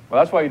 Oh,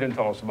 well, that's why you didn't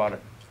tell us about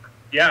it.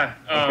 Yeah,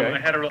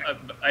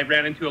 Okay. I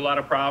ran into a lot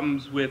of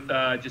problems with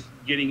just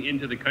getting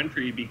into the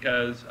country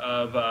because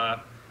of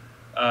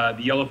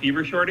the yellow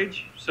fever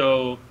shortage.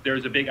 So there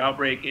was a big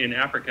outbreak in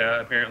Africa.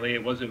 Apparently,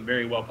 it wasn't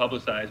very well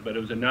publicized, but it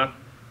was enough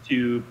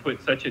to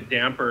put such a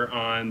damper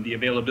on the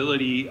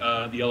availability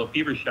of the yellow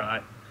fever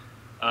shot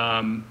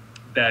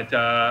that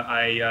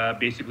I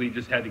basically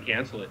just had to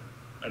cancel it.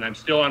 And I'm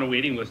still on a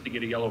waiting list to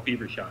get a yellow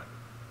fever shot.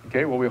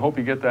 Okay, well, we hope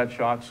you get that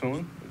shot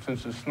soon.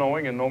 Since it's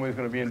snowing and nobody's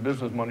going to be in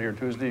business Monday or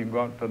Tuesday, you can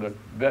go out to the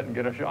vet and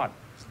get a shot.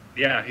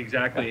 Yeah,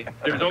 exactly.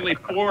 There's only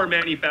 4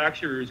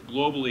 manufacturers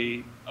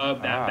globally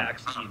of that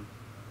vaccine.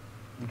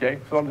 Okay,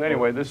 so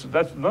anyway, that's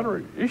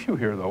another issue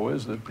here, though,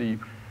 is that the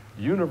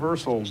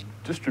universal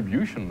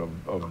distribution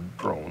of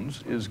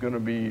drones is going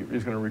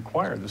to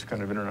require this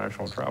kind of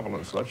international travel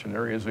and such in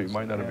areas that you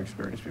might not have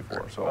experienced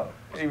before. So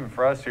even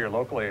for us here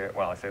locally,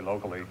 well, I say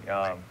locally,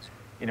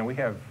 we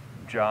have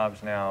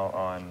jobs now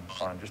on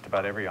just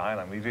about every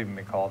island. We've even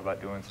been called about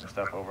doing some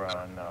stuff over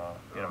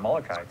on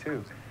Molokai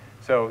too.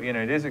 So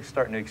it is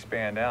starting to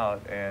expand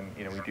out, and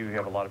we do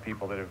have a lot of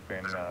people that have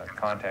been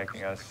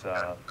contacting us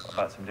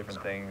about some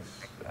different things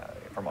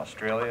from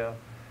Australia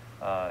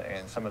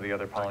and some of the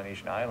other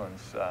Polynesian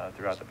islands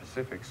throughout the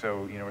Pacific.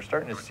 So we're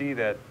starting to see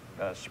that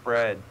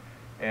spread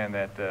and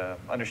that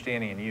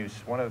understanding and use.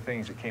 One of the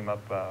things that came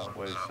up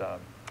was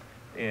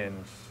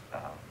in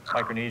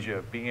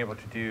Micronesia, being able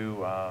to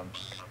do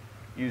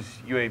use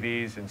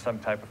UAVs in some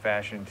type of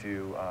fashion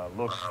to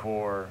look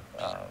for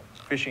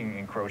fishing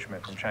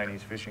encroachment from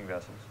Chinese fishing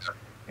vessels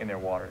in their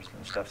waters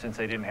and stuff. Since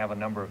they didn't have a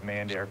number of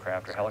manned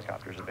aircraft or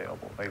helicopters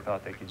available, they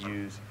thought they could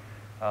use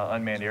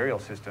unmanned aerial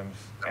systems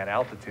at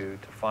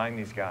altitude to find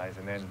these guys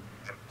and then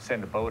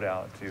send a boat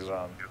out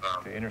to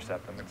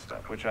intercept them and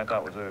stuff, which I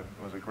thought was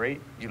a great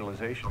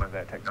utilization of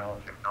that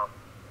technology.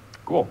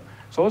 Cool.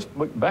 So let's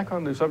look back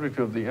on the subject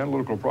of the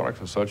analytical products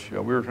and such. We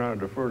were trying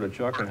to defer to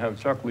Chuck and have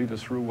Chuck lead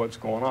us through what's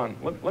going on.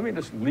 Let me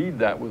just lead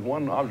that with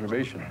one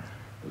observation.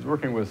 I was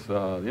working with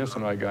the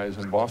Instanai guys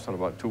in Boston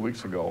about 2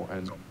 weeks ago,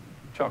 and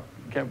Chuck,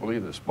 you can't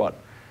believe this, but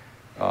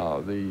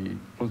the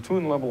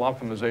platoon level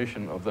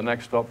optimization of the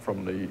next up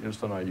from the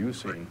Instanai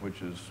U-scene,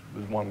 which is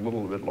one a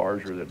little bit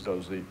larger that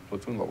does the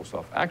platoon level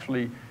stuff,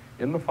 actually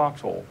in the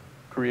foxhole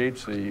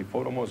creates the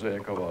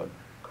photomosaic of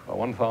a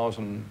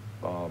 1,000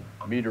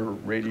 meter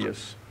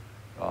radius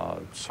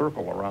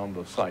circle around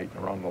the site,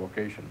 around the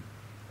location,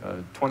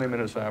 20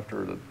 minutes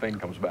after the thing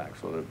comes back.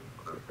 So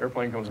the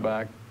airplane comes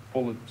back,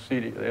 pull the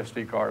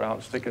SD card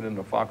out, stick it in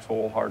the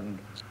foxhole, hardened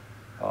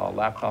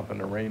laptop in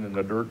the rain and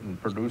the dirt,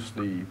 and produce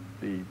the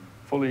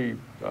fully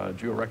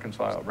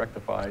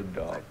geo-rectified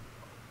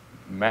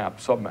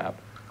submap,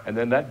 and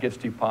then that gets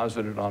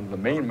deposited on the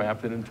main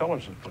map that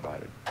intelligence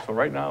provided. So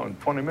right now, in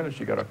 20 minutes,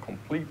 you got a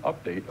complete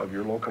update of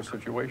your local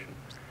situation.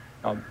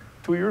 Now,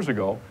 2 years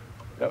ago,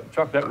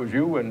 Chuck, that was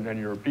you and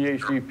your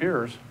PhD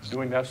peers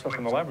doing that stuff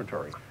in the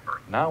laboratory.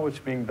 Now it's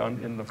being done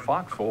in the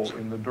foxhole,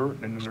 in the dirt,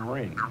 and in the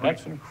rain.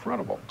 That's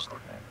incredible.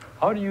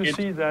 How do you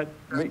see that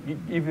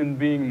even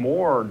being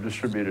more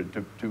distributed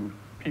to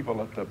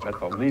people at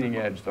the leading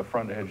edge, the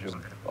front edge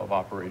of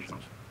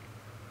operations?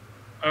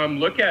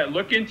 Look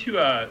into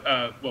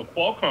well,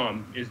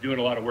 Qualcomm is doing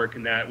a lot of work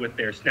in that with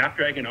their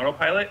Snapdragon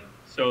Autopilot.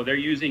 So they're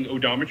using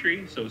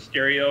odometry, so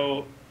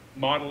stereo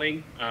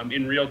modeling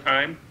in real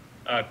time,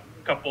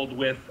 coupled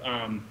with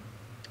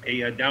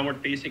a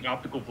downward-facing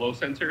optical flow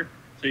sensor.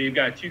 So you've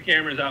got two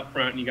cameras out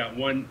front, and you got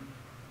one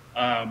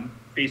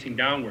facing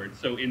downward.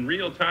 So in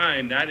real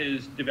time, that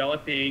is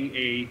developing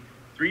a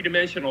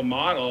three-dimensional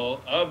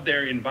model of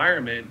their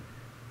environment,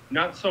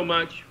 not so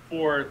much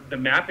for the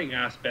mapping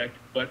aspect,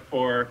 but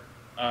for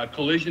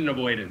collision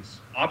avoidance,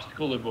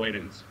 obstacle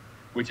avoidance,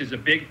 which is a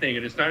big thing.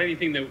 And it's not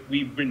anything that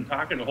we've been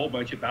talking a whole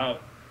bunch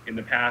about in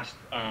the past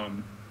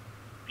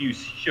few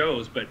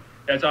shows, but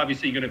that's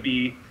obviously going to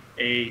be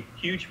a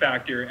huge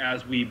factor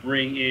as we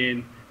bring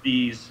in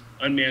these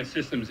unmanned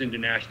systems into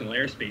national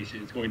airspace.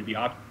 It's going to be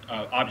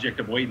object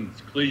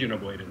avoidance, collision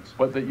avoidance.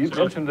 But you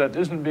mentioned that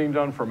isn't being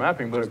done for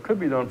mapping, but it could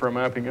be done for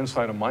mapping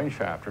inside a mine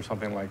shaft or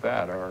something like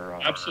that. Or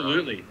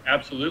absolutely,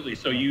 absolutely.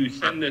 So you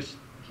send this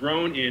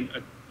drone in,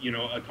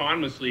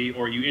 autonomously,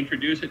 or you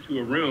introduce it to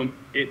a room,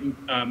 it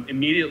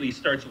immediately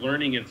starts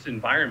learning its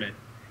environment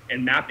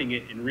and mapping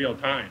it in real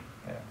time.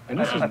 Yeah.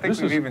 And I think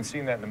we've even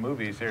seen that in the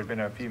movies. There have been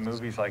a few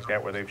movies like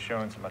that where they've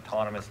shown some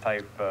autonomous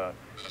type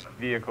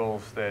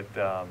vehicles that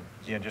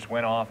just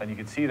went off, and you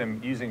could see them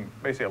using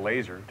basically a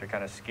laser to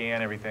kind of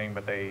scan everything,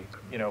 but they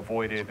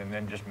avoided and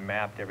then just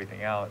mapped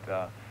everything out.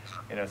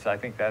 So I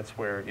think that's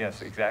where,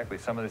 yes, exactly,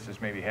 some of this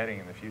is maybe heading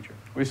in the future.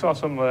 We saw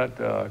some of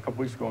that a couple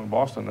weeks ago in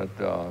Boston at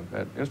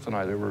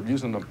Instanai. They were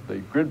using the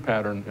grid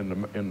pattern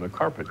in the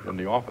carpet in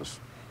the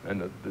office,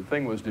 and the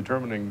thing was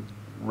determining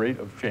rate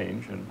of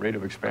change and rate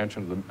of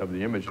expansion of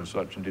the image and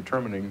such, and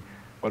determining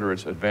whether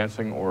it's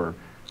advancing or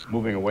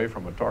moving away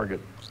from a target,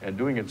 and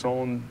doing its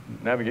own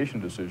navigation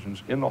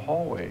decisions in the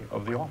hallway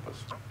of the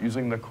office,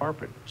 using the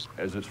carpet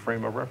as its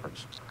frame of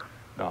reference.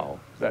 Now,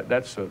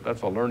 that's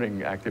a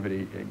learning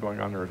activity going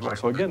on there as well.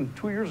 So again,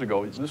 2 years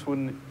ago, this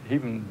wouldn't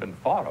even been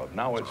thought of.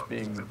 Now it's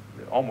being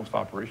almost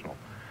operational.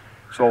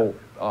 So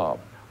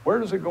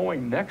where is it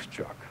going next,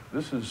 Chuck?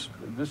 This is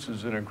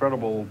an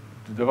incredible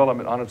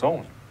development on its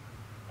own.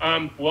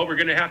 Well, we're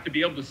going to have to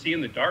be able to see in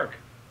the dark,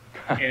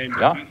 and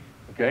yeah.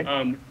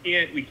 Okay.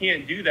 We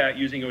can't do that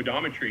using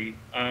odometry.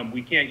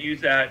 We can't use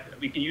that.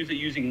 We can use it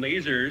using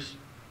lasers,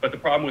 but the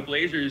problem with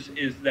lasers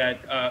is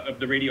that of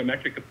the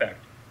radiometric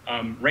effect.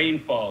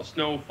 Rainfall,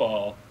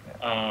 snowfall,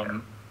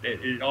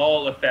 it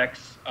all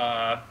affects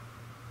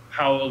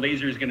how a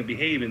laser is going to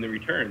behave in the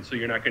return. So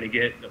you're not going to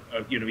get,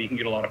 you can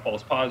get a lot of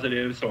false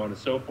positives, so on and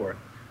so forth.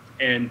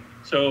 And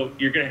so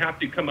you're going to have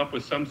to come up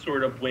with some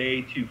sort of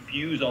way to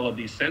fuse all of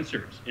these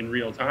sensors in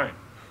real time.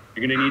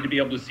 You're going to need to be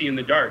able to see in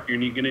the dark. You're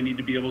going to need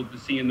to be able to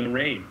see in the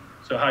rain.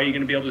 So how are you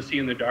going to be able to see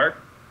in the dark?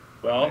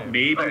 Well,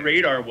 maybe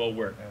radar will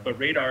work, but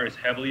radar is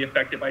heavily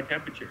affected by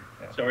temperature.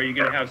 So are you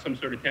going to have some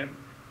sort of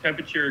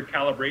temperature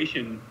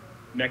calibration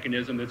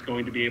mechanism that's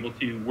going to be able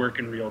to work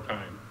in real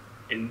time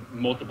in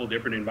multiple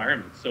different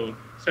environments? So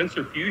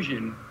sensor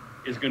fusion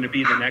is going to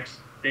be the next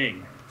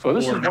thing. So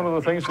this is one of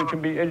the things that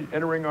can be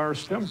entering our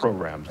STEM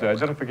programs, the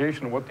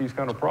identification of what these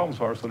kind of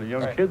problems are, so the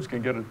young kids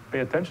can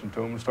pay attention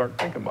to them and start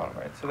thinking about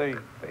them. Right. So they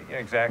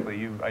exactly,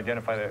 you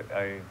identify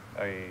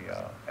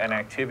an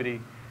activity,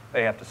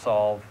 they have to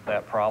solve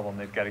that problem.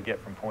 They've got to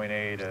get from point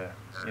A to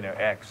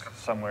X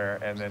somewhere,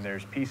 and then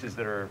there's pieces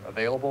that are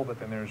available, but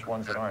then there's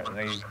ones that aren't,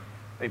 and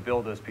they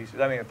build those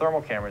pieces. I mean, a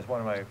thermal camera is one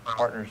of my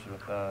partners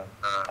with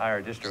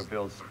IR Distro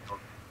builds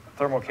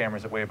thermal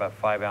cameras that weigh about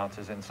 5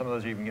 ounces, and some of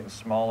those are even getting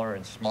smaller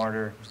and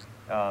smarter,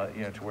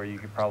 you know, to where you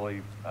could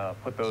probably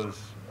put those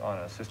on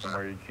a system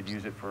where you could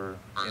use it for,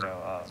 you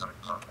know,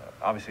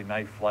 obviously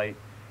night flight,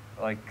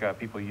 like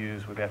people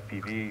use with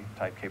FPV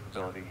type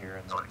capability here,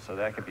 and so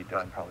that could be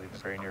done probably in the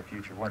very near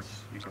future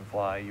once you can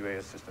fly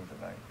UAS systems at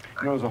night.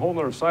 You know, there's a whole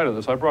other side of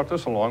this. I brought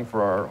this along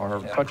for our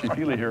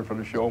touchy-feely here for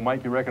the show.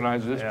 Mike, you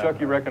recognize this? Yeah. Chuck,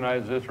 you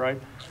recognize this, right?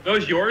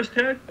 Those yours,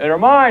 Ted? They're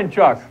mine,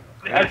 Chuck.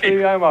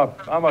 Actually, I'm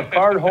a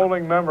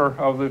card-holding member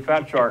of the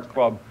Fat Shark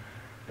Club,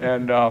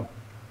 and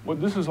well,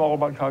 this is all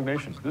about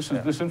cognition.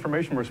 This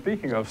information we're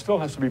speaking of still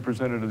has to be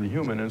presented to the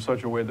human in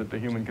such a way that the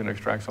human can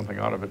extract something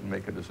out of it and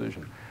make a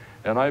decision.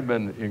 And I've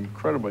been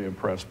incredibly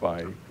impressed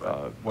by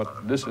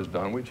what this has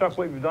done. Chuck,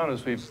 what we've done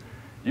is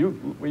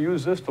we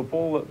use this to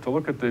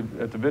look at the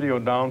video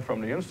down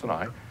from the instant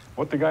eye.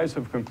 What the guys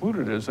have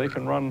concluded is they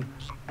can run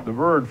the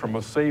bird from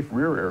a safe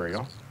rear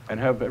area and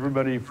have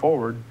everybody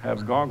forward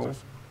have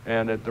goggles,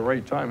 and at the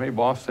right time, hey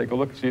boss, take a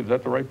look, see, is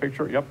that the right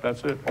picture? Yep,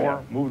 that's it.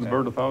 Or move the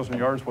bird 1,000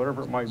 yards,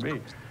 whatever it might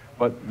be.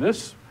 But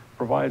this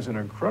provides an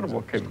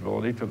incredible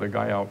capability to the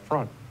guy out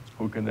front,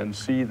 who can then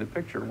see the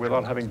picture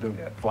without having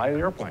to fly the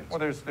airplane. Well,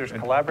 there's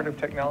collaborative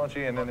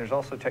technology, and then there's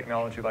also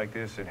technology like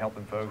this in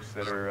helping folks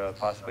that are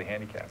possibly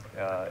handicapped,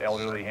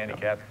 elderly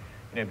handicapped,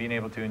 you know, being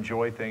able to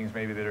enjoy things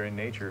maybe that are in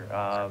nature,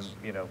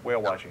 you know,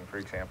 whale watching, for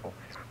example.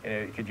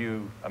 Could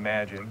you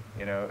imagine,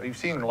 you know, you've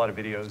seen a lot of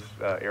videos,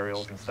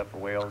 aerials and stuff for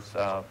whales,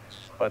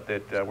 but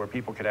that where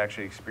people could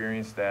actually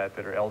experience that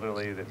are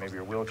elderly, that maybe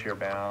are wheelchair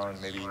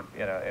bound, maybe,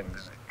 you know, and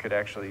could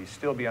actually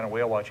still be on a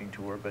whale watching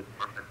tour, but,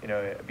 you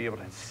know, be able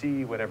to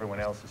see what everyone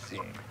else is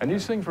seeing. And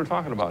these things we're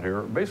talking about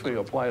here basically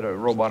apply to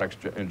robotics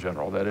in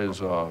general. That is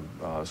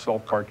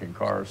self-parking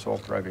cars,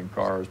 self-driving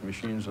cars,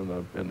 machines in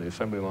the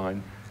assembly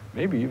line,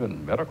 maybe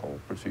even medical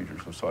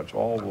procedures and such,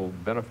 all will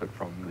benefit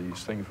from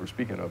these things we're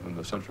speaking of in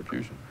the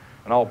centrifusion.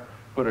 And I'll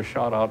put a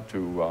shout out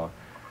to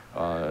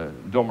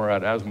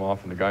Dilmurat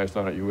Asmoff and the guys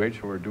down at UH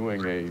who are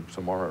doing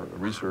some more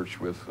research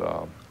with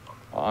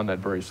on that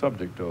very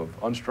subject of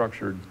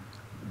unstructured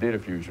data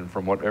fusion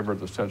from whatever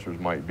the sensors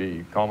might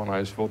be,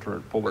 commonize, filter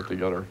it, pull it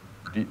together,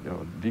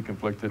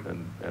 deconflict it,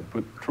 and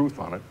put truth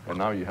on it, and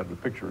now you have the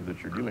picture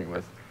that you're dealing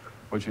with,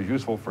 which is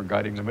useful for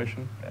guiding the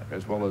mission,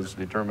 as well as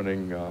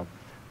determining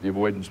the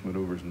avoidance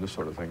maneuvers and this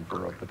sort of thing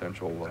for a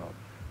potential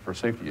for a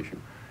safety issue.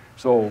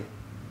 So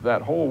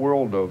that whole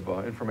world of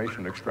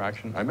information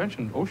extraction, I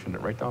mentioned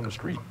Oceanet right down the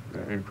street,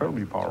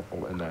 incredibly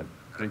powerful in that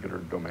particular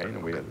domain.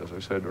 And we had, as I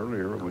said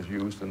earlier, it was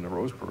used in the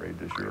Rose Parade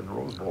this year in the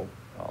Rose Bowl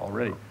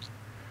already.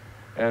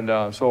 And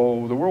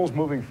so the world's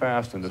moving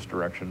fast in this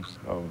direction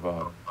of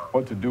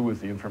what to do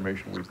with the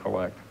information we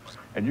collect.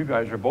 And you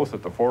guys are both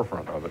at the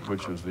forefront of it,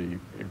 which is the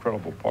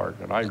incredible part.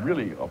 And I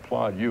really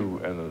applaud you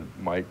and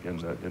Mike in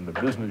the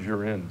business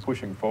you're in,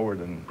 pushing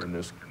forward in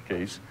this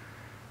case,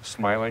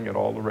 smiling at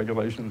all the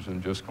regulations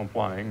and just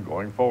complying,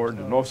 going forward.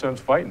 There's no sense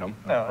fighting them,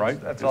 no,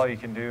 right? That's all you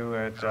can do.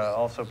 It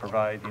also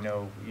provide, you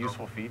know,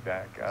 useful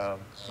feedback. You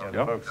know,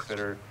 the folks that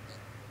are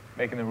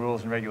making the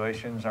rules and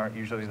regulations aren't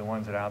usually the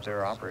ones that are out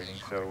there operating.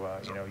 So,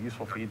 you know,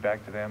 useful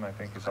feedback to them, I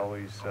think, is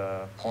always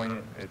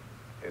poignant.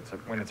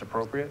 When it's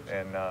appropriate,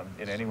 and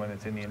anyone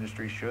that's in the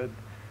industry should,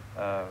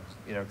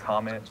 you know,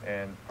 comment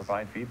and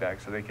provide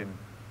feedback so they can,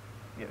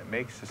 you know,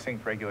 make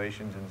succinct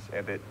regulations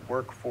and that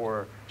work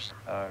for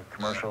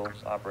commercial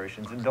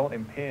operations and don't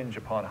impinge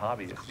upon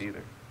hobbyists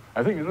either.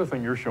 I think the other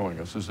thing you're showing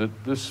us is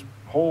that this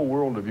whole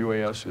world of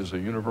UAS is a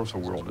universal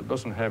world. It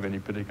doesn't have any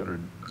particular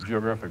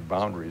geographic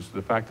boundaries.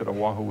 The fact that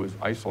Oahu is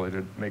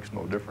isolated makes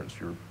no difference.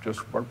 You're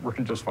just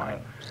working just fine.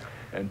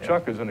 And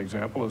Chuck, as an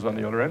example, is on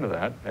the other end of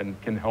that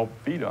and can help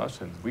feed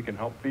us, and we can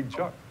help feed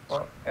Chuck.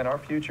 Well, and our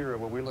future,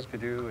 what we look to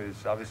do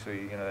is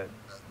obviously, you know, that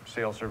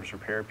sales, service,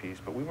 repair piece,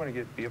 but we want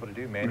to be able to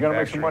do manufacturing. We got to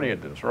make some money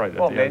at this, right?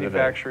 Well,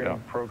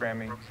 manufacturing,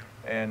 programming,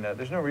 and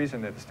there's no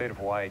reason that the state of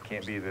Hawaii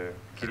can't be the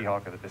Kitty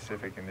Hawk of the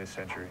Pacific in this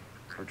century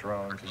for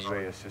drones and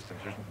UAS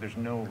systems. There's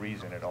no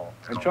reason at all.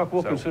 And Chuck,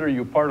 we'll consider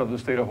you part of the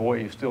state of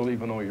Hawaii still,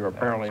 even though you're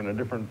apparently in a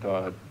different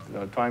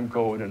time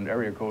code and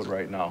area code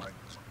right now.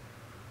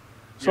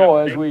 So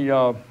as we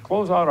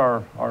close out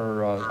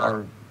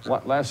our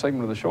last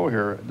segment of the show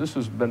here, this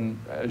has been,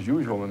 as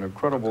usual, an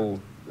incredible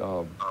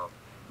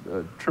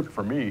trip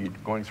for me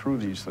going through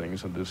these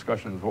things and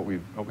discussions of what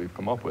we've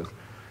come up with.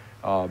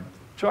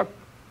 Chuck,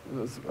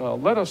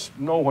 let us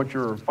know what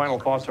your final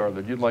thoughts are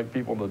that you'd like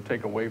people to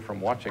take away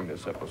from watching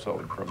this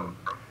episode from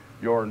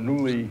your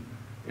newly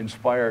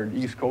inspired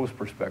East Coast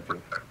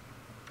perspective.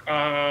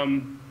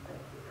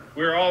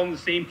 We're all on the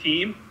same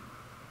team.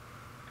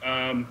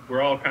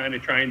 We're all kind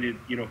of trying to,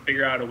 you know,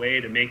 figure out a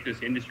way to make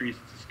this industry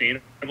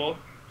sustainable.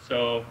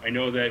 So I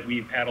know that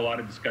we've had a lot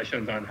of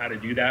discussions on how to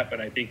do that, but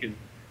I think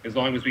as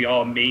long as we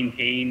all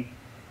maintain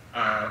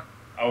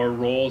our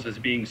roles as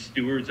being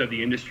stewards of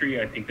the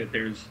industry, I think that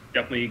there's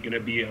definitely going to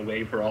be a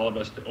way for all of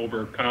us to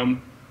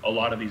overcome a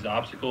lot of these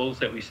obstacles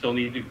that we still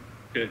need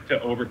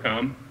to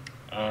overcome.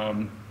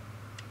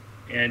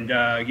 And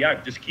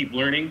yeah, just keep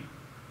learning,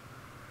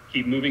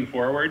 keep moving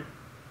forward,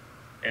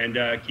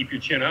 and keep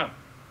your chin up.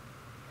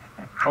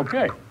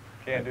 Okay.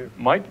 Can do.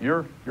 Mike,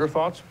 your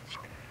thoughts?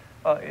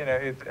 You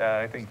know,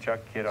 I think Chuck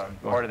hit on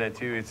part of that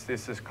too. It's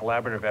this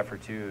collaborative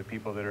effort too. The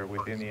people that are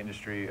within the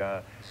industry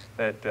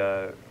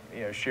that you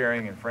know,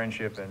 sharing and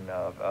friendship and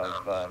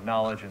of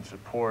knowledge and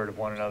support of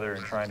one another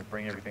and trying to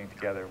bring everything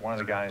together. One of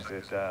the guys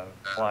that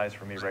flies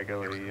for me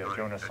regularly,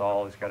 Jonas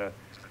Saul, has got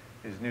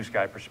his New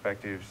Sky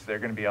Perspectives. They're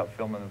going to be out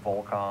filming the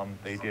Volcom.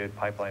 They did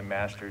Pipeline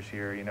Masters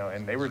here, you know,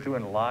 and they were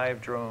doing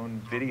live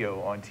drone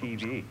video on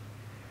TV.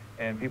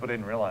 And people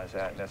didn't realize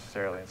that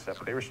necessarily and stuff,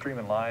 but they were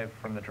streaming live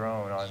from the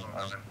drone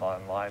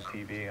on live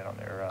TV and on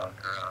their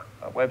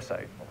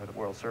website over the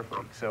World Surf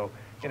League. So,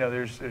 you know,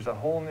 there's a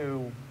whole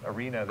new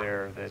arena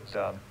there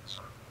that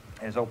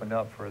has opened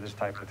up for this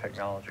type of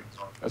technology.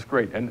 That's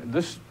great. And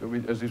this,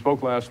 as we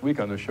spoke last week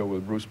on the show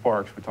with Bruce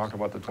Parks, we talked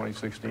about the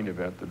 2016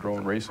 event, the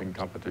drone racing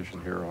competition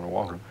here on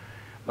Oahu.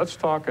 Let's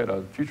talk at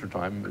a future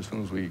time, as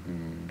soon as we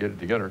can get it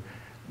together,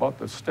 about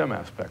the STEM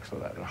aspects of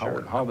that and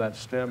how that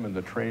STEM and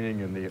the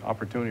training and the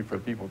opportunity for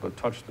people to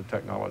touch the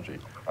technology.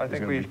 I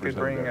think we could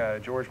bring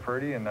George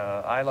Purdy and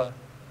Isla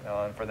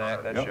on for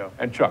that yep. show.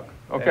 And Chuck.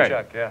 Okay. And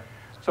Chuck, yeah.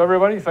 So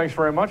everybody, thanks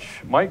very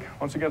much. Mike,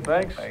 once again,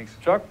 thanks. Thanks.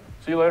 Chuck,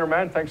 see you later,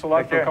 man. Thanks a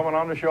lot for coming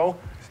on the show.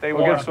 Stay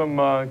warm. We'll get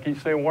some, keep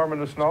staying warm in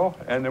the snow,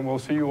 and then we'll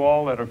see you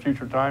all at a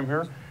future time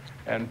here.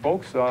 And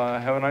folks,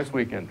 have a nice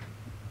weekend.